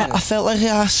his chin. I felt like he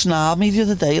snarled me the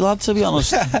other day, lad, to be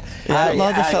honest.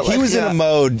 He was in a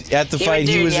mode at the fight.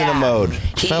 He was in a mode.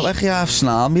 I felt like he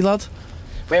snarled me, lad.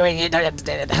 Wait,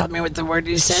 help me with the word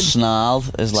you said.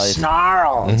 Snarled is like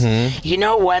snarled. Mm-hmm. You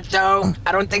know what though?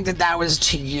 I don't think that was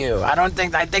to you. I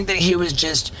think that he was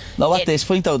just. No, at this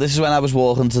point though, this is when I was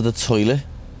walking to the toilet.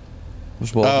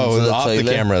 Off the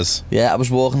cameras. Yeah, I was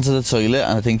walking to the toilet,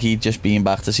 and I think he'd just been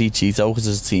back to see Cheeto because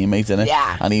his teammate in it.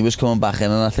 Yeah. And he was coming back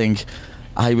in, and I think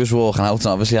I was walking out, and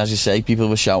obviously, as you say, people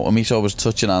were shouting me, so I was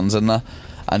touching hands and that.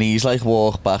 And he's like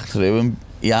walked back through, and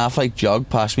he half like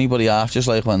jogged past me, but he half just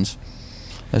like went.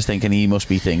 I was thinking he must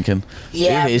be thinking, who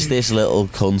is this little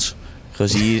cunt?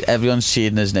 Because everyone's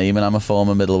cheering his name, and I'm a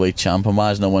former middleweight champ, and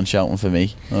why is no one shouting for me?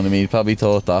 You know what I mean? He probably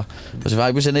thought that. Because if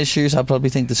I was in his shoes, I'd probably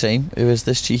think the same. Who is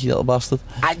this cheeky little bastard?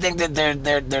 I think that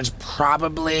there's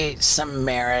probably some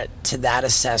merit to that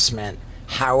assessment.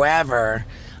 However,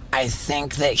 I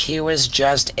think that he was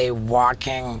just a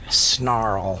walking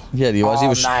snarl. Yeah, he was.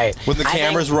 All night. When the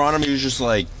cameras were on him, he was just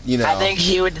like, you know. I think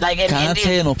he would like. Can't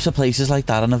turn up to places like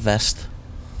that in a vest.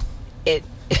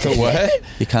 So what?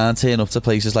 You can't turn up to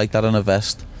places like that in a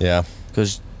vest. Yeah.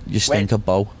 Because you stink a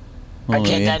bow. Know what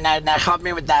I Okay, mean? now help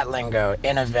me with that lingo.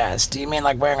 In a vest. Do you mean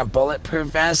like wearing a bulletproof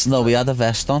vest? No, we had a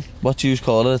vest on. What do you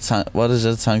call it? What is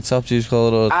it? A tank top? Do you call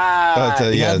it? Or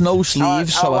he yeah. had no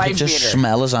sleeves, so I could wife just beater.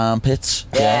 smell his armpits.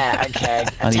 Yeah, okay.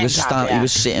 And he Tank was top, he yeah.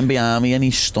 was sitting behind me, and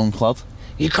he stunk, lad.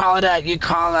 You call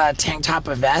a tank top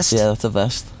a vest? Yeah, that's a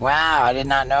vest. Wow, I did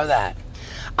not know that.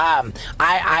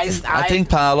 I think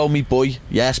Paolo, me boy.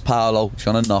 Yes, Paolo. He's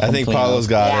gonna knock I him think clean Paulo's out.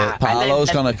 got Yeah. it. Paolo's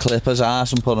I think- gonna clip his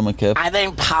ass and put him in kip. I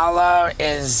think Paulo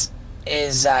is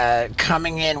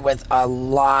coming in with a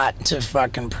lot to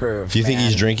fucking prove. Do you think man.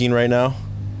 he's drinking right now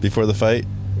before the fight?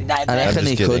 I I reckon just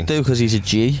he kidding. could do because he's a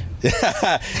G. All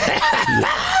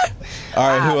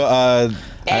right, who? I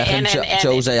reckon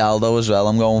Jose Aldo as well.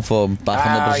 I'm going for back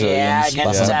in the Brazilians. yeah, back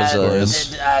against in the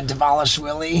Brazilians.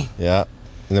 Dvalishvili. Yeah.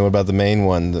 And then what about the main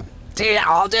one? Dude,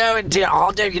 Aldo,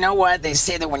 you know what? They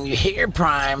say that when you hit your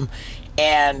prime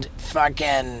and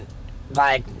fucking,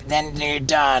 like, then you're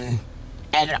done.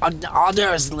 And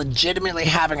Aldo is legitimately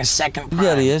having a second prime.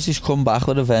 Yeah, he is. He's come back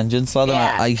with a vengeance, lad.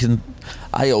 Yeah. And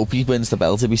I hope he wins the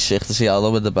belt. It'd be sick to see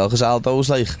Aldo with the belt because Aldo's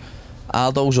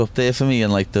up there for me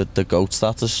and like the GOAT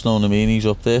status. You know what I mean? He's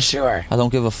up there. Sure. I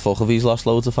don't give a fuck if he's lost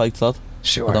loads of fights, lad.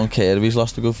 Sure. I don't care if he's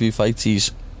lost a good few fights.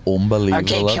 He's unbelievable.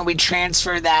 Okay, lad. can we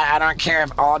transfer that? I don't care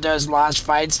if Aldo's lost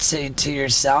fights to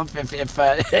yourself. If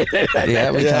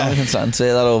Yeah, we can say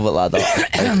that over, lad.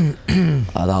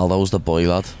 Lad, Aldo's the boy,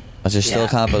 lad. I just still Yeah.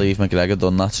 can't believe McGregor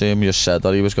done that to him. He just said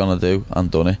that he was gonna do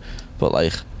and done it, but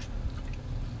like,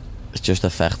 it just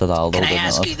affected Aldo. Can I didn't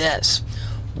ask it? you this?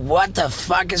 What the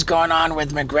fuck is going on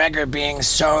with McGregor being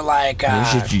so like?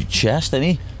 He's your chest, ain't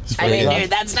he? I mean, Like dude,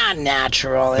 that's not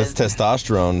natural. That's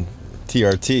testosterone,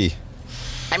 TRT.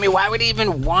 I mean, why would he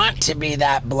even want to be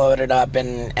that bloated up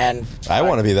and? I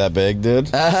want to be that big,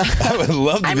 dude. I would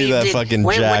love to I be mean, that dude, fucking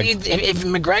wait, jacked. if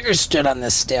McGregor stood on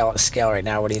this scale right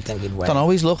now, what do you think he'd weigh? I don't know,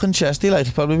 he's looking chesty, like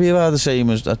he'd probably be about the same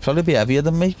as, I'd probably be heavier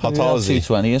than me. How tall is he?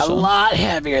 220 or A something. lot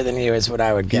heavier than you is what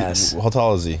I would guess. How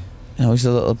tall is he? You know, he's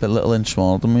a little inch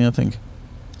smaller than me, I think.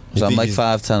 You So I'm think like he's-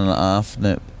 5'10" and a half,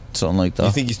 something like that.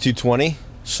 You think he's 220?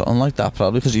 Something like that,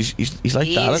 probably, because he's like that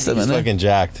at Easy. the He's minute. fucking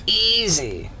jacked.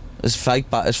 Easy. His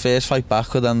first fight back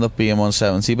could end up being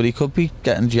 170, but he could be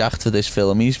getting jacked for this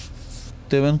film he's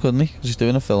doing, couldn't he? 'Cause he's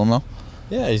doing a film now.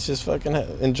 Yeah, he's just fucking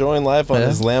enjoying life on Yeah.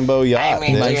 his Lambo yacht. I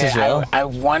mean, dude. Might dude, as well. I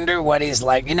wonder what he's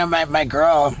like. You know, my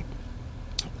girl,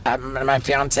 my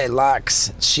fiance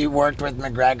Lux, she worked with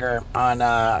McGregor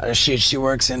on. She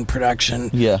works in production.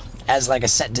 Yeah. As like a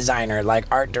set designer, like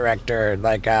art director,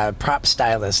 like a prop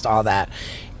stylist, all that.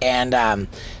 And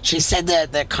she said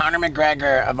that Conor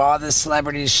McGregor, of all the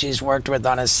celebrities she's worked with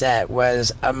on a set,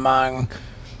 was among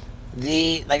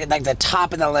the like the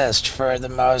top of the list for the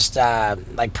most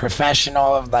like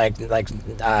professional, like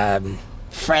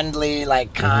friendly,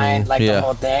 like kind, like Yeah. the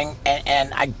whole thing.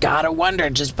 And I gotta wonder,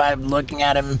 just by looking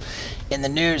at him in the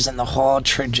news and the whole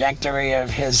trajectory of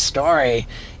his story,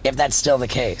 if that's still the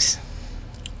case.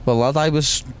 Well, lad, I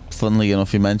was, funnily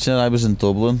enough, you mentioned it, I was in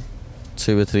Dublin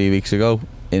 2 or 3 weeks ago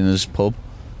in his pub,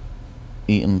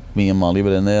 eating. Me and Molly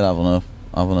were in there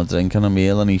having a drink and a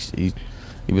meal, and he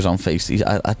was on Face.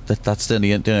 That's the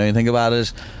only thing about it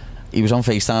is he was on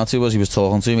FaceTime to us. He was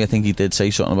talking to me. I think he did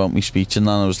say something about me speech and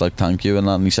that. And I was like, thank you, and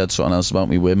that. And he said something else about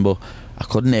me win, but I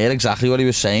couldn't hear exactly what he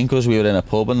was saying because we were in a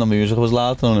pub and the music was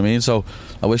loud. You know what I mean? So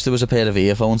I wish there was a pair of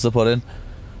earphones to put in,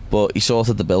 but he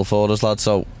sorted the bill for us, lad.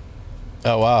 So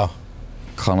Oh, wow.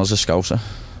 Connor's a scouser.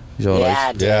 He's all right.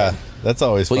 Yeah, dude. Yeah, that's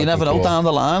always But you fucking never know cool. down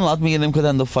the line, lad. Me and him could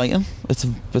end up fighting.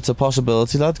 It's a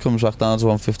possibility, lad. Comes back down to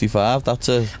 155.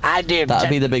 That'd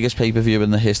be the biggest pay-per-view in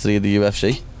the history of the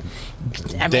UFC.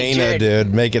 I mean, Dana,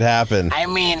 dude, make it happen. I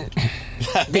mean,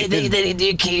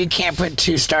 you can't put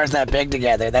two stars that big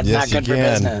together. That's Yes, not good you for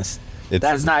can. business. It's-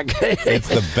 That's not good. It's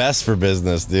the best for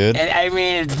business, dude. I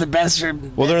mean, it's the best for.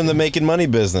 Well, they're in the making money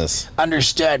business.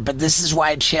 Understood, but this is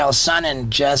why Chael Sonnen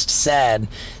just said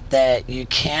that you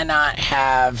cannot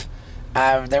have.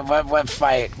 What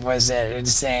fight was it?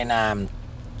 It's saying a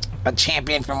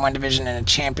champion from one division and a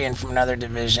champion from another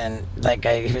division.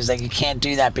 He was like, you can't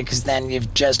do that because then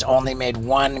you've just only made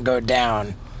one go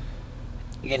down.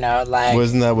 You know, like.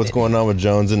 Wasn't that what's going on with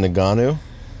Jones and Ngannou?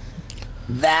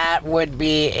 That would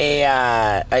be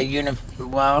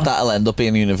well. That'll end up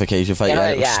being a unification fight.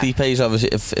 Yeah, Yeah, yeah. Stipe's obviously,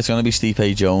 if it's going to be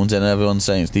Stipe Jones, and everyone's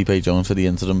saying Stipe Jones for the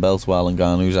interim belt while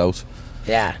Ngannou's out,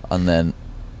 Yeah. and then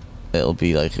it'll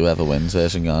be like whoever wins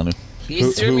versus Ngannou.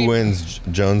 Who wins,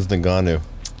 Jones Ngannou?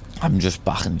 I'm just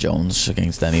backing Jones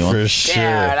against anyone. For Dude, sure.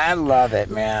 I love it,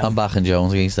 man. I'm backing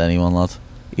Jones against anyone, lad.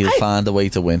 He'll find a way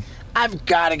to win. I've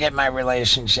got to get my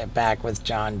relationship back with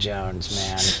John Jones,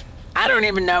 man. I don't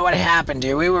even know what happened,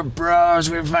 dude. We were bros.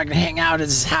 We were fucking hang out at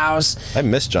his house. I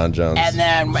miss John Jones. And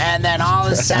then all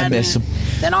of a sudden, miss him.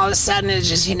 then all of a sudden, it's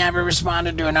just he never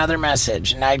responded to another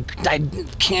message, and I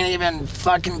can't even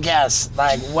fucking guess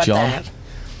like what John? the heck.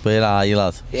 Where are you,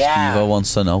 lad? Yeah. Steve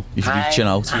wants to know. He's reaching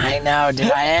out. I know,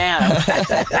 dude. I am.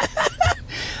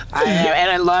 I am,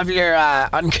 and I love your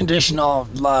unconditional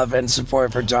love and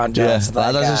support for John Yeah, Jones.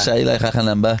 lad, as I say, like, I can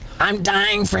remember. I'm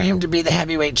dying for him to be the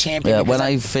heavyweight champion. Yeah, because when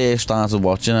I first started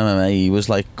watching MMA, he was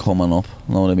like coming up.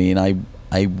 You know what I mean?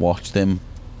 I watched him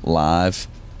live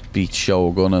beat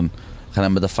Shogun, and I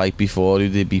remember the fight before he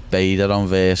did beat Bader on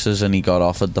Versus, and he got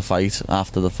offered the fight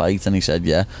after the fight, and he said,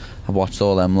 "Yeah, I watched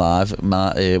all them live."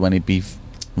 When he beat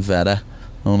Vera.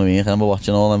 You know what I mean? I remember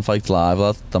watching all them fights live,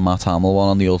 lad. The Matt Hamill one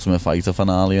on the Ultimate Fighter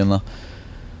finale and that.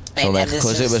 So like,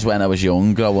 because it was when I was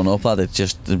young, growing up, lad, it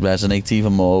just resonates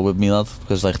even more with me, lad.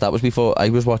 Because like that was before I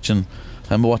was watching.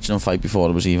 I remember watching him fight before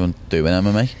I was even doing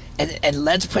MMA. And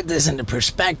let's put this into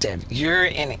perspective. You're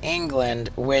in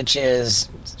England, which is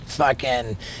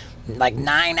fucking like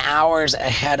 9 hours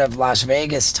ahead of Las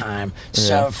Vegas time.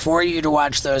 So for you to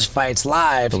watch those fights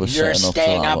live, you're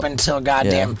staying up until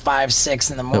goddamn 5,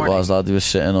 6 in the morning. It was, lad. He was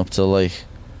sitting up till like,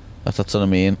 that's what I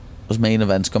mean. Those main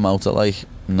events come out at like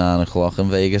 9 o'clock in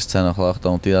Vegas, 10 o'clock,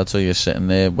 don't they? So you're sitting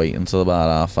there waiting till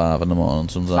about 5 in the morning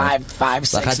sometimes. 5,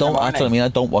 6 like, in the morning. That's what I mean. I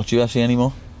don't watch UFC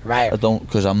anymore. Right. I don't,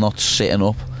 because I'm not sitting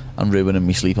up and ruining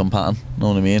my sleeping pattern. Know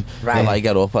what I mean? Right. If I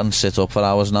get up and sit up for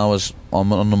hours and hours on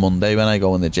a Monday when I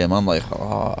go in the gym, I'm like,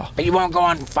 oh. But you won't go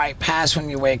on Fight Pass when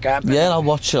you wake up? Yeah, I'll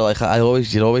watch it. Like,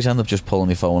 you'd always end up just pulling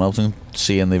your phone out and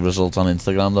seeing the results on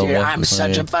Instagram. Dude, I'm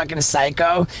such a fucking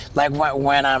psycho. Like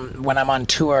when I'm on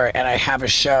tour and I have a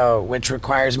show which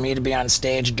requires me to be on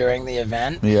stage during the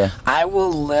event, yeah, I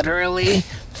will literally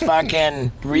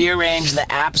fucking rearrange the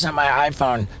apps on my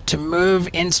iPhone to move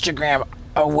Instagram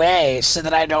away so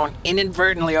that I don't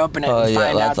inadvertently open it and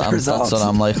find out the results. That's what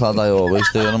I'm like, lad. I always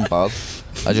do, and I'm bad.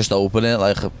 I just open it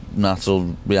like a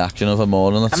natural reaction of a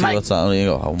morning. Let's see what's happening. You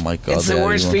go, oh my god! It's the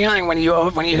worst feeling when you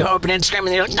open Instagram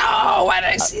and you're like, no, why did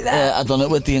I see that? I done it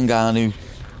with the Ngannou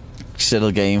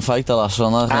Cyril Game fight, the last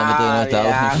one. I remember doing it with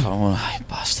that with my phone. I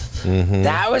bastard. Mm-hmm.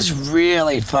 That was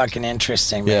really fucking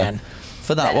interesting, man.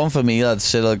 For that one, for me, that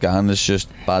Cyril Gane is just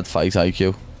bad fight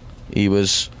IQ. He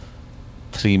was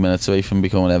 3 minutes away from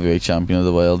becoming heavyweight champion of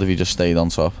the world if he just stayed on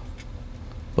top,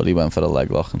 but he went for a leg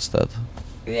lock instead.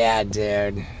 Yeah,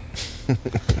 dude.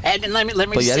 And let me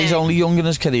but yeah, say, he's only young in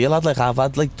his career, lad. Like, I've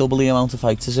had like double the amount of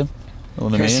fights as him. You know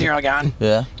what I mean? Cyril Gane?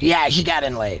 Yeah. Yeah, he got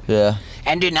in late. Yeah.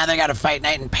 And dude, now they got a fight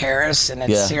night in Paris, and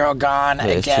it's Cyril Gane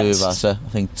against Tuivasa. I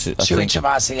think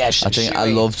Tuivasa. Yeah, I think I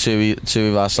love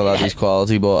Tuivasa, lad. His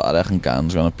quality, but I reckon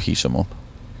Gane's gonna piece him up.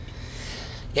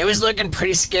 It was looking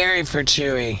pretty scary for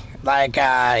Chewy. Like,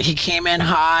 he came in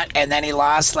hot, and then he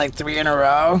lost like 3 in a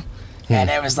row. And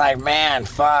it was like, man,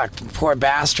 fuck, poor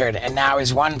bastard. And now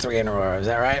he's won 3 in a row. Is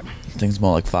that right? I think it's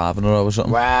more like 5 in a row or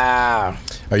something. Wow.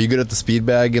 Are you good at the speed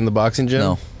bag in the boxing gym?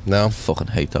 No. No? I fucking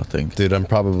hate that thing. Dude, I'm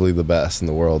probably the best in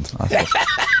the world. I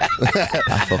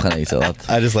fucking hate it, lad.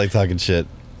 I just like talking shit.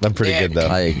 I'm pretty good, though.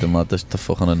 I hate them, lad. They're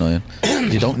fucking annoying.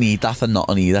 You don't need that for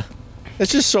nothing either.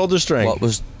 It's just shoulder strength. What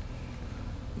was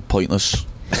pointless?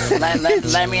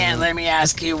 let me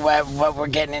ask you what we're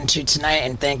getting into tonight,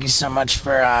 and thank you so much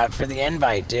for the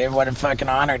invite, dude. What a fucking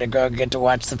honor to get to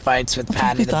watch the fights with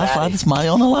Paddy the Baddy. Lad, it's my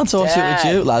honor, lad, to watch it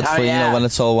with you, lad. For yeah. You know, when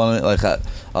it's all one, like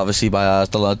obviously by ours,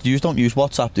 the lad. You don't use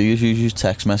WhatsApp, do you? You use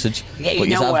text message. Yeah, you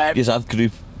know what? You have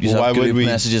group. You have group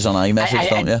messages on iMessage,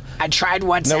 don't you? I tried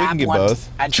WhatsApp. No, we can get both.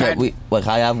 I tried.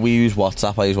 Yeah, we use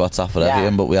WhatsApp. I use WhatsApp for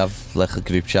everything, but we have like a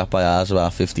group chat by ours,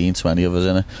 about 15, 20 of us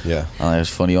in it. Yeah. And it was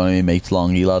funny, one of my mates,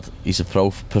 Longy, lad, he's a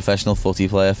professional footy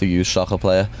player for youth soccer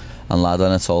player, and lad,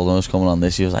 when I told him I was coming on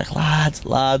this, he was like,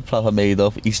 lad, proper made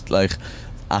up. He's like,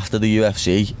 after the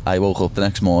UFC, I woke up the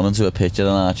next morning to a picture in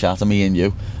our chat of me and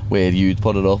you, where you'd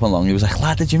put it up, and Longy was like,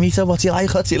 lad, did you meet her? What's he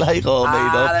like? All made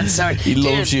up. That's so, he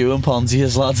loves you and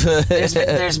Pontius, lad.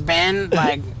 there's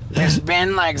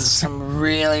been like some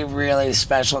really, really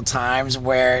special times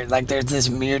where like there's this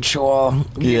mutual,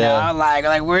 you know,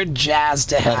 like we're jazzed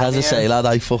to have as you. I say, lad,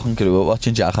 I fucking grew up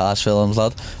watching Jackass films,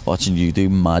 lad, watching you do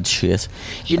mad shit.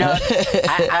 You know,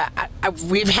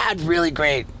 we've had really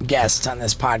great guests on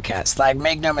this podcast. Like,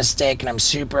 make no mistake, and I'm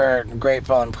super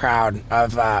grateful and proud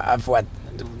of what,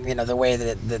 you know, the way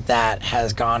that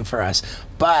has gone for us.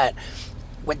 But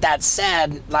with that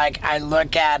said, like, I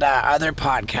look at other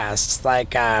podcasts,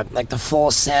 like the Full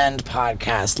Send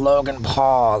podcast, Logan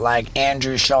Paul, like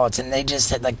Andrew Schultz, and they just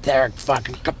had like their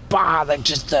fucking like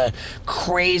just the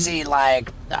crazy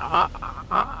like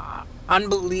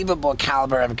unbelievable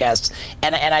caliber of guests,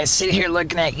 and I sit here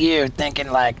looking at you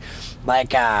thinking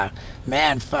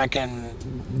man,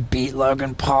 fucking beat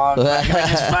Logan Paul,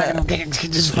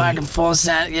 just fucking full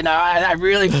send. You know, I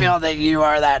really feel that you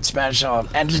are that special,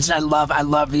 and just I love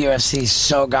UFC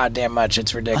so goddamn much.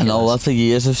 It's ridiculous. I know that for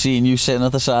years I've seen you sitting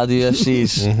at the side of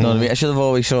UFCs. You know what I mean? I should have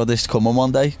always saw this coming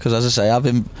one day, because as I say,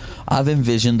 I've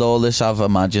envisioned all this. I've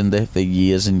imagined it for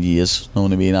years and years. You know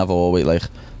what I mean? I've always, like,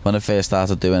 when I first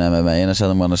started doing MMA and I said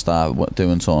I'm going to start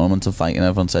doing tournaments and fighting,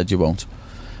 everyone said you won't.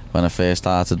 When I first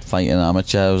started fighting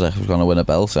amateur, I was like, I was going to win a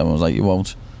belt. Everyone was like, you won't.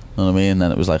 You know what I mean? And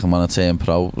then it was like, I'm going to turn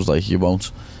pro. It was like, you won't.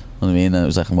 You know what I mean? And then it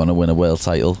was like, I'm going to win a world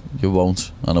title. You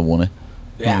won't. And I won it.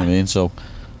 You know what I mean? So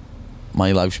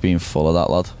my life's been full of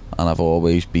that, lad. And I've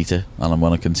always beat it. And I'm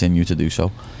going to continue to do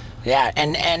so. Yeah,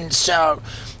 and so,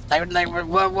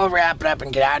 we'll wrap it up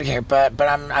and get out of here. But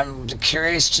I'm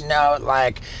curious to know,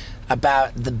 like,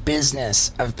 about the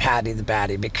business of Paddy the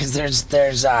Baddy, because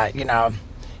there's you know,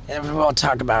 we'll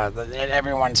talk about,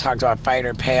 everyone talks about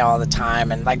fighter pay all the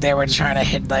time, and like they were trying to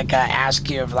hit, like ask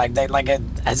you if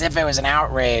as if it was an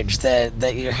outrage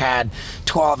that you had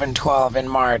 12-12 in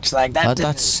March, like that.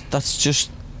 That's just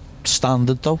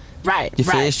standard though. Right. Your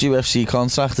first UFC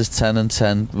contract is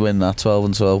 10-10, win that.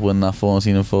 12-12, win that.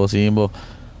 14-14, but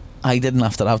I didn't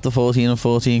have to have the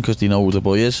 14-14 because they know who the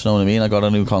boy is. You know what I mean? I got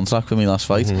a new contract for me last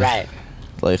fight. Mm-hmm. Right.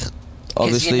 Like,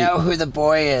 obviously, you know who the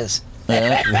boy is.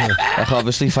 Yeah. Like,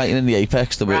 obviously fighting in the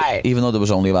Apex, even though there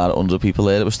was only about 100 people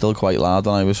there, it was still quite loud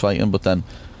when I was fighting. But then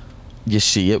you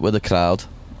see it with the crowd.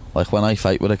 Like when I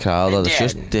fight with a crowd, it's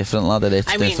just different, lad. It's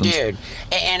different. I mean, dude,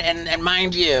 and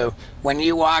mind you, when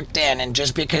you walked in, and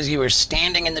just because you were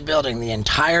standing in the building, the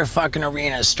entire fucking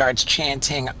arena starts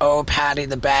chanting, "Oh, Paddy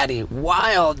the Baddy,"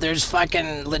 while there's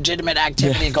fucking legitimate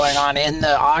activity going on in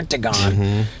the octagon.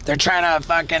 Mm-hmm. They're trying to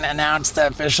fucking announce the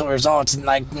official results, and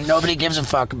like nobody gives a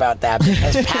fuck about that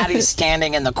because Paddy's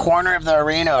standing in the corner of the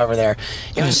arena over there.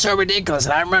 It was so ridiculous,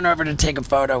 and I run over to take a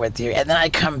photo with you, and then I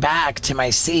come back to my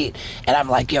seat, and I'm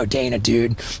like, "Yo, Dana,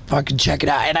 dude, fucking check it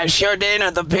out." And I show Dana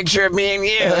the picture of me and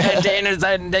you, and Dana's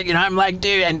like, you know, I'm like,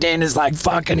 dude, and Dana's like,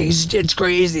 fucking, it's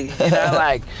crazy, you know,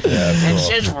 like, it's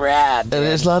just rad, dude.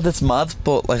 It is, lad, it's mad,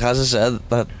 but like, as I said,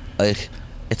 that, like,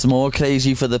 it's more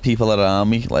crazy for the people around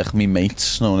me, like me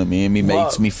mates, you know what I mean? Me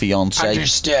mates, me fiance.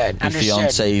 Understood. My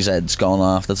fiance's head's gone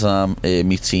half the time,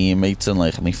 me teammates and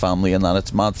like me family and that,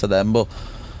 it's mad for them, but,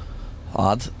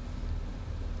 lad,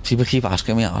 people keep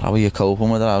asking me, how are you coping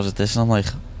with it? How's it this? And I'm like,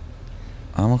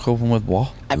 I'm coping with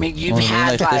what? I mean, you've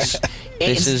had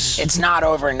it's not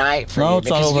overnight for you. No, it's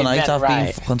not overnight. I've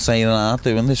been fucking saying and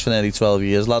doing this for nearly 12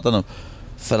 years, lad. And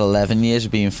for 11 years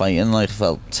I've been fighting, like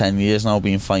for 10 years now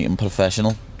been fighting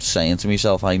professional, saying to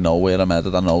myself, I know where I'm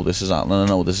headed, I know this is happening, I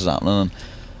know this is happening. And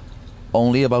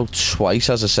only about twice,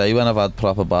 as I say, when I've had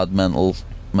proper bad mental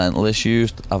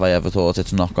issues, have I ever thought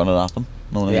it's not going to happen.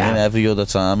 You know what I mean? Every other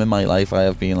time in my life I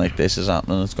have been like, this is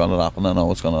happening, it's going to happen, I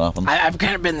know it's going to happen. I've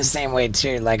kind of been the same way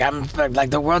too. Like, I'm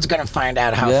like, the world's going to find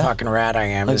out how fucking rad I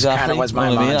am. Exactly. This kind of was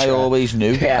my mantra. I always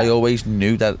knew. I always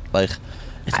knew that, like,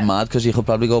 it's mad because you could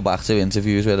probably go back to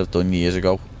interviews where I've done years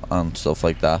ago and stuff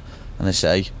like that, and they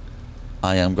say,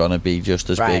 I am going to be just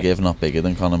as big, if not bigger,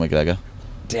 than Conor McGregor.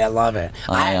 Yeah, I love it.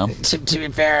 I am. To be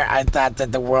fair, I thought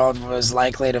that the world was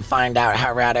likely to find out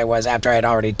how rad I was after I'd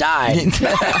already died.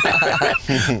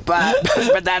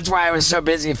 but that's why I was so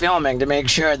busy filming, to make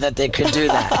sure that they could do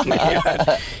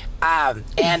that.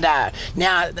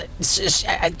 Now,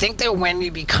 I think that when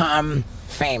you become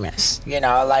famous, you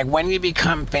know, like when you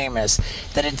become famous,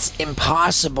 that it's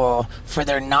impossible for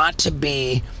there not to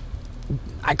be,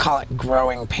 I call it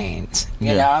growing pains,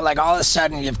 you know, like all of a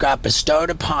sudden you've got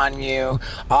bestowed upon you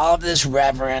all of this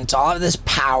reverence, all of this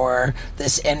power,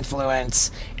 this influence,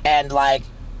 and like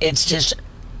it's just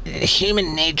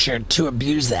human nature to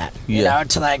abuse that, you know,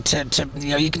 to you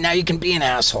know, you can be an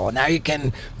asshole, now you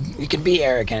can be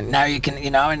arrogant, now you can, you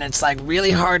know, and it's like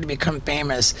really hard to become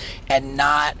famous and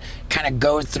not kind of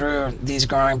go through these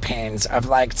growing pains of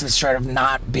like sort of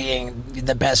not being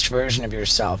the best version of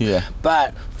yourself.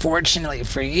 But fortunately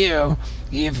for you,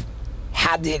 you've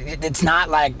had it's not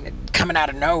like coming out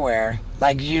of nowhere.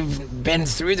 Like, you've been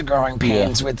through the growing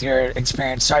pains with your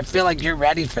experience, so I feel like you're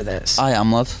ready for this. I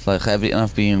am, lad. Like,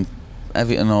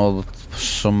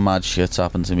 some mad shit's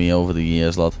happened to me over the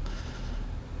years, lad.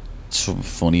 Some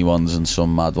funny ones and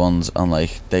some mad ones, and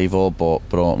like, they've all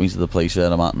brought me to the place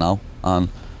where I'm at now, and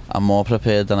I'm more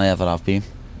prepared than I ever have been.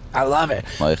 I love it.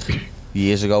 Like,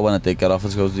 years ago when I did get offered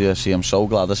to go to the UFC, I'm so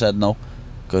glad I said no,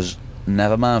 because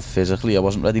never mind physically, I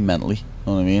wasn't ready mentally, you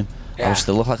know what I mean? I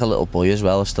still look like a little boy as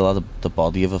well. I still had the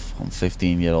body of a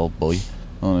 15-year-old boy. You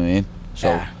know what I mean?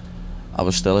 So I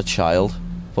was still a child,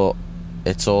 but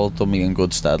it's all done me in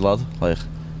good stead, lad. Like,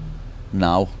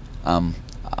 now,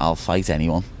 I'll fight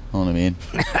anyone. You know what I mean?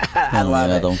 I love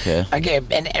it. I don't care. Okay,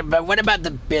 but what about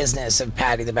the business of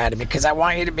Paddy the Baddy? Because I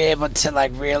want you to be able to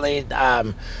like really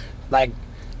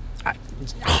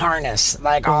harness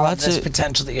like all of this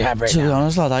potential that you have right now. To be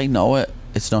honest, lad, I know it.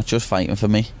 It's not just fighting for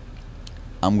me.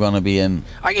 I'm gonna be in.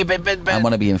 Okay, but I'm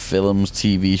gonna be in films,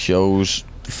 TV shows,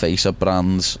 face up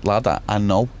brands, lad. I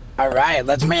know. All right,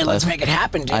 let's make it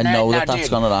happen, dude. I know that's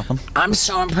gonna happen. I'm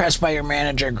so impressed by your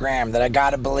manager Graham that I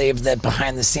gotta believe that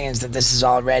behind the scenes that this is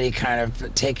already kind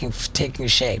of taking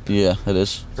shape. Yeah, it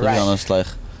is. To be honest, like,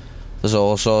 there's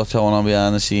all sorts going on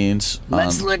behind the scenes.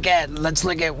 Let's look at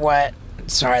what.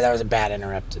 Sorry, that was a bad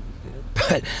interrupted.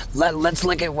 But let's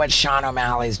look at what Sean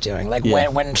O'Malley's doing. Like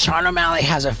when Sean O'Malley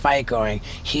has a fight going,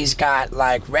 he's got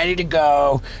like ready to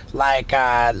go, like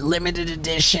limited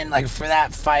edition, like for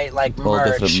that fight, like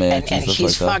merch, and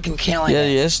he's fucking killing it. Yeah,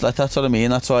 he is. Like, that's what I mean.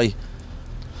 That's why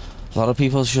a lot of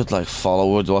people should like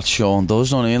follow what Sean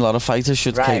does. You know what I mean? A lot of fighters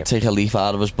should take a leaf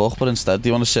out of his book, but instead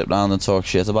they want to sit around and talk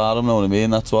shit about him. You know what I mean?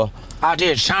 That's what. Oh,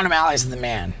 dude, Sean O'Malley's the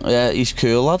man. Yeah, he's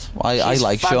cool, lad. I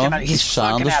like Sean. He's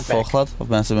sound as fuck, lad.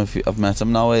 I've met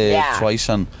him now twice,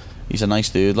 and he's a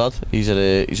nice dude, lad. He's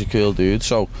a cool dude.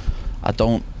 So I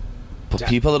don't. But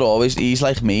people are always. He's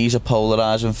like me. He's a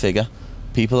polarizing figure.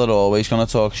 People are always gonna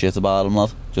talk shit about him,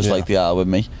 lad. Just like they are with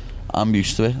me. I'm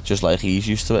used to it, just like he's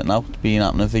used to it now. It's been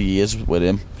happening for years with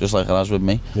him, just like it has with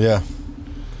me. Yeah.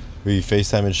 Were you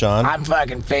FaceTiming Sean? I'm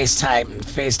fucking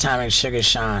FaceTiming Sugar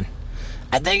Sean.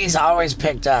 I think he's always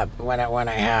picked up when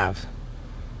I have.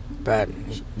 But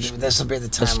this will be the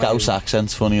time. The Scouse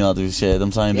accent's funny, lad. You say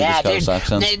them saying the Scouse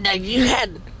accent. Now you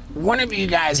had one of you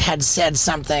guys had said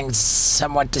something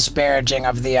somewhat disparaging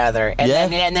of the other, and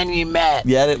then you met.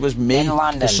 Yeah, it was me in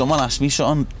London. Someone asked me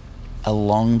something a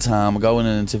long time ago in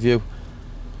an interview,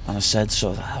 and I said,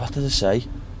 so what did I say?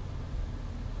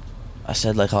 I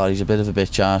said like, oh, he's a bit of a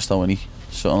bitch ass though, and he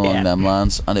something along them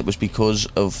lines, and it was because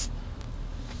of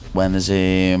when there's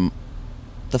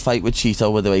the fight with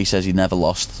Cheeto where the way he says he never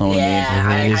lost. You know what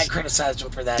I mean? I criticised him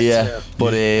for that too.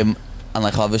 But and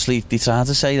like obviously they tried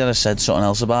to say that I said something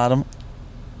else about him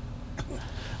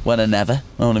when I never. You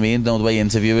know what I mean? The way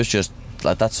interviewers just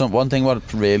like, that's one thing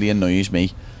what really annoys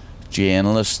me.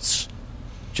 Journalists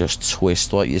just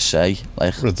twist what you say.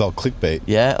 Like, it's all clickbait.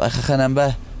 Yeah, like I can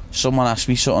remember someone asked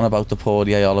me something about the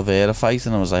Poirier Oliveira fight,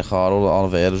 and I was like, oh,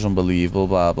 Oliveira's unbelievable,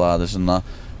 blah blah, this and that.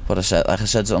 But I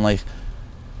said something like,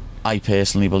 I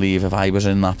personally believe if I was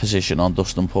in that position on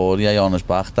Dustin Poirier on his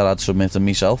back, that I'd submit him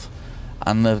myself.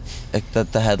 And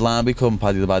the headline become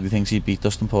Paddy the Baddy thinks he beat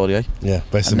Dustin Poirier. Yeah,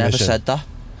 by submission. I never said that.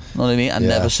 You know what I mean? I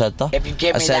never said that. If you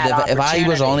give I me said that if I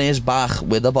was on his back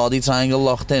with the body triangle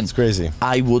locked in, it's crazy.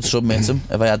 I would submit him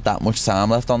if I had that much time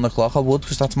left on the clock. I would,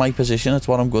 because that's my position. It's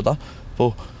what I'm good at.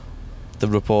 But the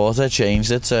reporter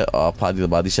changed it to, oh, Paddy the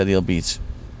Baddy said he'll beat.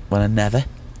 When I never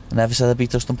said I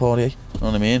beat Dustin Poirier. You know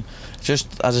what I mean?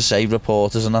 Just as I say,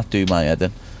 reporters and that do my head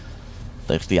in.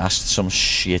 Like, they asked some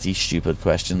shitty, stupid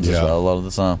questions as well a lot of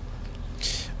the time.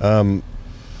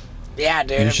 Yeah,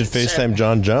 dude. You should FaceTime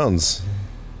John Jones.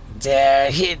 I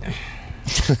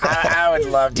would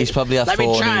love to. He's probably had 4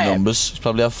 new numbers. He's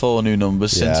probably had 4 new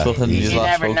numbers since fucking his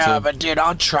last You never know, but dude,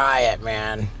 I'll try it,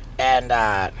 man. And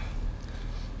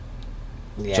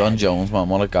John Jones, man,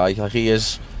 what a guy. Like, he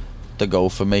is the go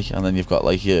for me. And then you've got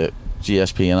like your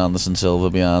GSP and Anderson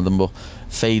Silva behind him, but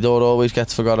Fedor always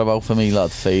gets forgot about for me,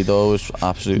 lad. Fedor was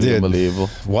absolutely unbelievable.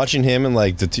 Watching him in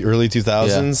like the early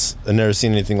 2000s, I've never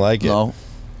seen anything like it. No,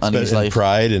 and he's like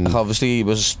Pride, and obviously he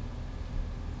was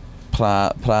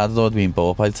Pride had been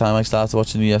bought by the time I started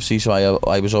watching the UFC, so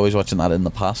I was always watching that in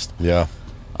the past. Yeah,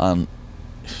 and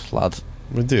lad,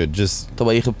 dude, just the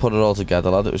way you could put it all together,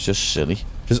 lad, it was just silly.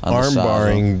 Just arm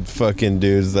barring fucking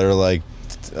dudes that are like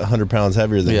 100 pounds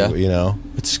heavier than you, you know.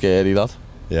 It's scary, lad.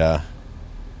 Yeah.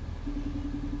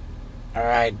 All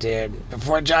right, dude.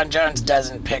 Before John Jones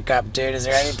doesn't pick up, dude, is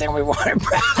there anything we want to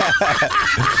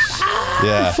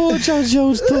Yeah. Before John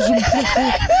Jones doesn't pick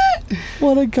up.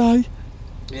 What a guy.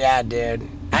 Yeah, dude.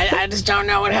 I just don't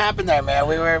know what happened there, man.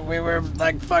 We were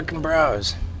like fucking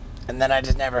bros. And then I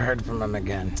just never heard from him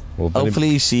again. Well,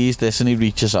 hopefully he sees this and he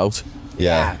reaches out.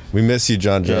 Yeah. We miss you,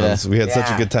 John Jones. We had such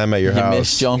a good time at your house. You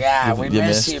missed, John. Yeah, we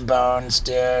miss you, Bones,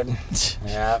 dude.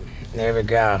 Yeah, there we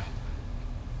go.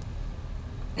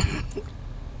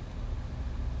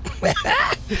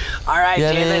 All right,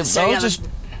 dude. Let's say just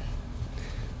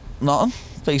nothing.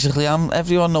 Basically,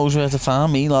 everyone knows where to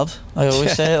find me, lad. I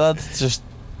always say it, lad. Just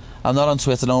I'm not on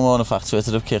Twitter no more. In fact,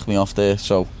 Twitter have kicked me off there.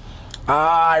 So Oh,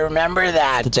 I remember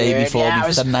that, The day dude. before, Yeah,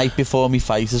 the night before me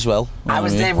fight as well. You know I what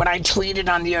was mean? there when I tweeted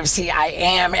on the UFC, I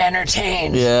am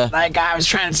entertained. Yeah. Like, I was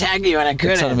trying to tag you and I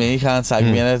couldn't. That's what I mean. You can't tag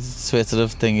me in a Twitter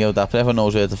of thing, that everyone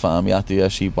knows where to find me at the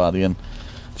UFC Baddy, and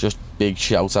just big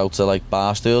shout out to like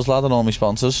Barstools, lad, and all my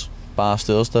sponsors.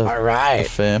 Barstools, the Alright.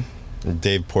 firm.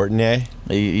 Dave Portnier.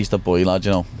 He's the boy, lad,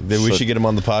 you know. We should get him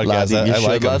on the podcast. Lad, I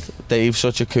like him. lad. Dave's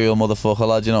such a cool motherfucker,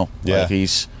 lad, you know. Yeah. Like,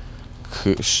 he's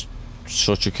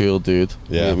such a cool dude.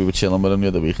 Yeah. We were chilling with him the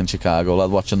other week in Chicago,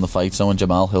 lad, watching the fights now when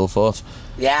Jamal Hill fought.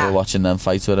 Yeah. We were watching them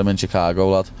fights with him in Chicago,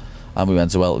 lad. And we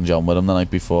went to Elton John with him the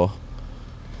night before.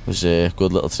 It was a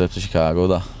good little trip to Chicago,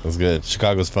 that. That's good.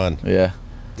 Chicago's fun. Yeah.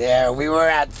 Yeah, we were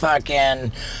at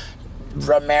fucking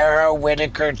Romero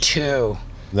Whitaker 2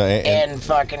 No, in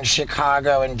fucking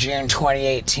Chicago in June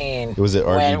 2018. Was it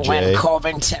RDJ? When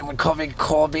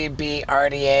Colby beat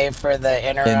RDA for the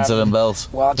Interim belt.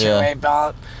 welterweight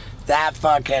belt. That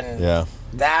fucking Yeah.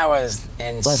 that was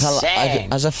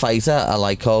insane. As a fighter, I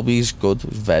like Colby. He's good,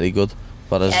 very good.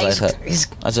 But as Yeah, like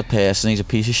as a person, he's a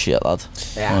piece of shit, lad.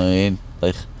 Yeah. You know what I mean,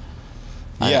 like.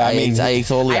 Yeah, I mean, I hate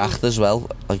all the I'm- act as well.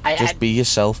 Like, just be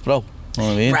yourself, bro. You know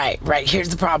what I mean? Right. Here's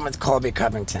the problem with Colby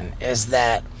Covington is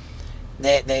that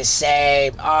they say,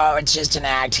 oh, it's just an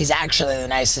act. He's actually the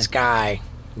nicest guy.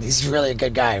 He's really a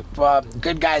good guy. Well,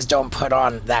 good guys don't put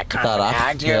on that kind of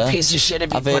act. You're a piece of shit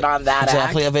if you put on that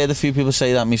exactly, act. I've heard a few people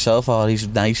say that myself. Oh, he's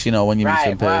nice, you know, when you meet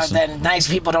him in Right, well, person. then nice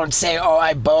people don't say, oh,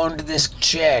 I boned this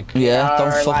chick. you Yeah, know, don't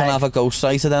or fucking like- have a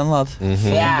ghostwriter then, lad.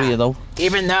 Yeah. Weirdo.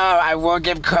 Even though I will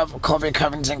give Colby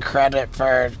Covington credit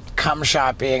for cum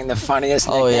shot being the funniest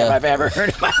Oh, nickname yeah. I've ever heard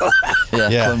in my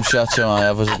life. Yeah, Plum Shot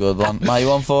Have was a good one. My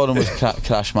one for him was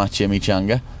Crash Match Jimmy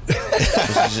Changa.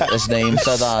 his name's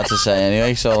so hard to say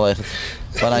anyway, so like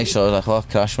when I saw it, like, what,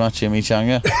 Crash Match Jimmy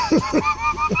Changa?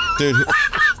 Dude,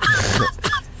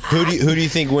 who do you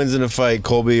think wins in a fight,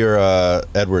 Colby or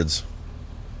Edwards?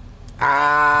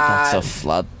 That's tough,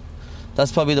 lad.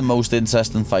 That's probably the most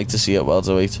interesting fight to see at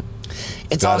welterweight.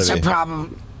 It's Gotta also be.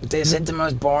 problem. Is it the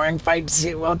most boring fight to see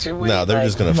at welterweight? No, they're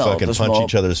just gonna No, fucking there's punch more.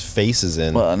 each other's faces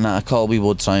in. Well, nah, Colby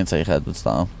would try and take Edwards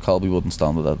down. Colby wouldn't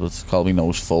stand with Edwards. Colby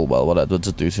knows full well what Edwards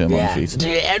would do to him on Yeah, the feet.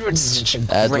 dude, Edwards is such a great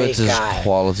Edwards is guy.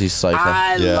 quality striker.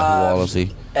 I Yeah. love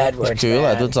Quality. Edwards. He's cool,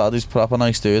 man. Edwards, lad. He's proper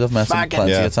nice dude. I've met him Fucking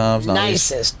plenty of times now.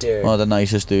 He's nicest dude. one of the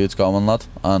nicest dudes going, lad.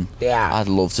 And Yeah. I'd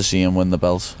love to see him win the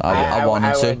belt. I want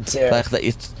him I to. would too. Like,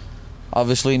 it's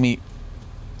obviously me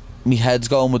head's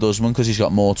going with Usman because he's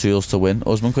got more tools to win.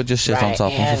 Usman could just sit on Right,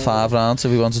 top of him and- for 5 rounds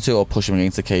if he wanted to, or push him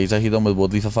against the cage like he done with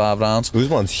Woodley for 5 rounds.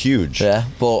 Usman's huge. Yeah,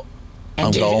 but And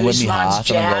I'm dude, going with my Usman's heart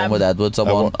and I'm going jab- with Edwards.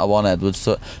 I want Edwards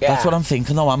to. Yeah. That's what I'm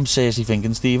thinking though. I'm seriously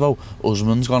thinking, Steve-O,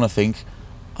 Usman's gonna think,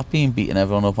 I've been beating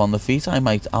everyone up on the feet.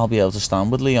 I'll be able to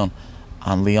stand with Leon,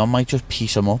 and Leon might just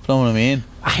piece him up. Know what I mean?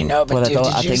 I know, but dude, I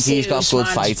did you think see he's got good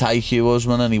Usman's- fight IQ,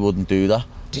 Usman, and he wouldn't do that.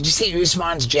 Did you see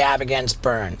Usman's jab against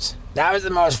Burns? That was the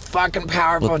most fucking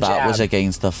powerful But that jab. was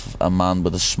against a man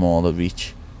with a smaller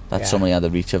reach. That Yeah. somebody had a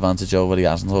reach advantage over. He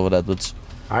hasn't over Edwards.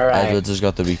 All right. Edwards has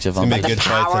got the reach gonna advantage. be a the good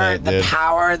fight power, tonight, the dude.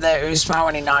 power that Usman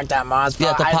when he knocked out Masvidal.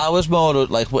 Yeah, the power's more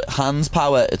like with hands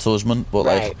power. It's Usman, but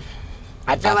Right. like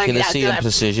I feel like accuracy and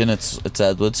precision, it's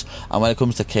Edwards. And when it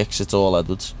comes to kicks, it's all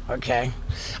Edwards. Okay,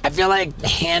 I feel like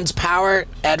hands power.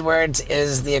 Edwards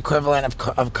is the equivalent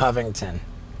of Covington.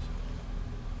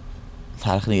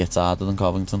 Technically, it's harder than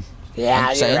Covington. Yeah, I'm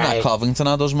you're saying right. that Covington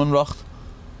had Usman rocked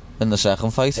in the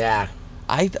second fight. Yeah.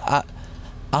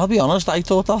 I'll be honest, I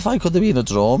thought that fight could have been a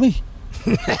draw, me.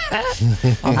 I'm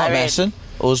not I mean- messing.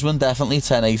 Usman definitely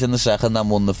 10-8 in the second and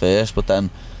won the first, but then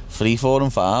 3, 4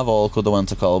 and 5 all could have went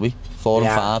to Colby. 4 Yeah.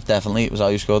 and 5 definitely, it was how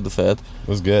you scored the third. It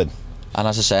was good. And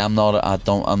as I say, I'm not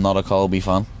a Colby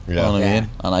fan. You know what I Yeah. mean?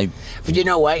 And But you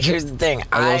know what? Here's the thing.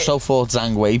 I also thought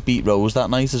Zhang Wei beat Rose that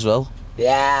night as well.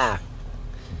 Yeah.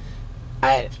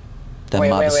 Then Wait,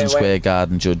 Madison wait. Square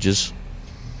Garden judges.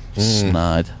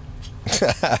 Snide.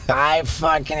 I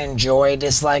fucking enjoy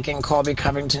disliking Colby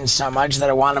Covington so much that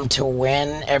I want him to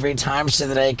win every time so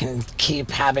that I can keep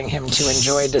having him to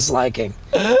enjoy disliking.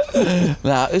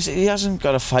 Nah, he hasn't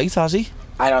got a fight, has he?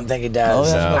 I don't think he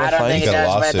does. Oh, yeah, he's got a I don't fight. think he He's got a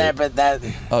does, lawsuit. but that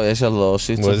Oh, yeah, he's got a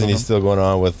lawsuit. Wasn't he still going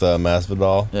on with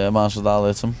Masvidal? Yeah, Masvidal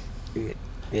hit him.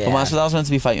 yeah. But Masvidal's meant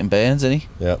to be fighting Burns, isn't he?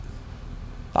 Yep.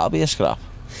 That'll be a scrap.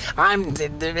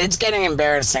 It's getting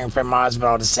embarrassing for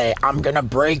Masvidal to say, "I'm gonna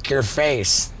break your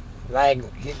face." Like,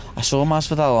 I saw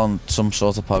Masvidal on some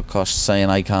sort of podcast saying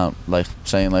I can't,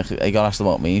 saying he got asked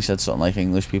about me. He said something like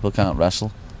English people can't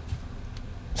wrestle.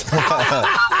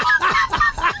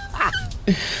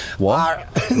 What?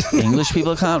 English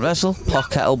people can't wrestle? Pot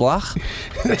kettle black?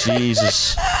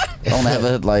 Jesus. Don't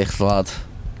ever, lad.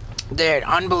 Dude,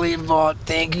 unbelievable.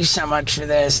 Thank you so much for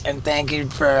this, and thank you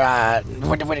for,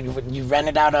 what you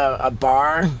rented out a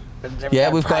bar? Yeah,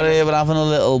 we're having a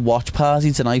little watch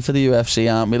party tonight for the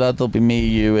UFC, aren't we, lad? There'll be me,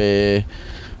 you, a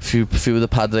few of the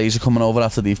Paddies are coming over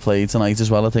after they've played tonight as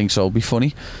well, I think, so it'll be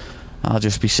funny. I'll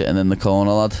just be sitting in the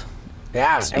corner, lad.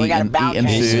 Yeah, and we got a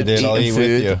balcony.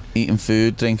 Eating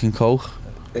food, drinking Coke.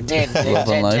 Dude,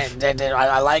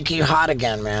 I like you hot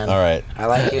again, man. All right. I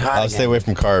like you hot again. I'll stay away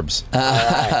from carbs.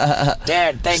 Right.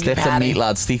 Dude, thank you, Paddy. Stick to meat,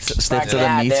 lad. Stick to the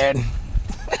meat. Dude.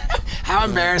 How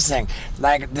embarrassing.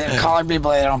 Like, they're calling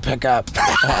people they don't pick up.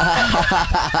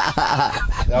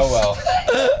 Oh, well.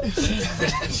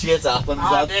 Shit happens,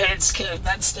 lad. Dude,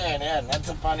 that's staying in. That's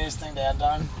the funniest thing to end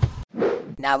on.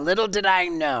 Now, little did I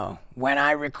know when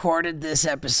I recorded this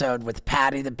episode with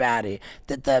Paddy the Baddy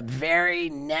that the very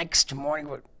next morning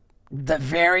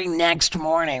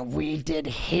we did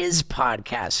his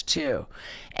podcast too.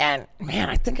 And man,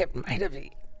 I think it might have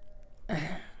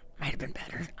been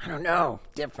better. I don't know.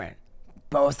 Different.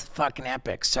 Both fucking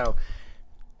epic. So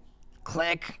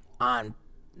click on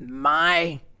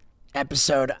my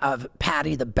episode of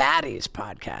Paddy the Baddy's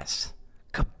podcast.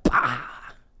 Kapah.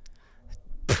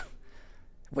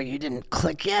 Wait, you didn't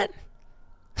click yet?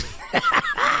 All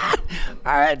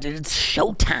right, dude, it's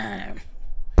showtime.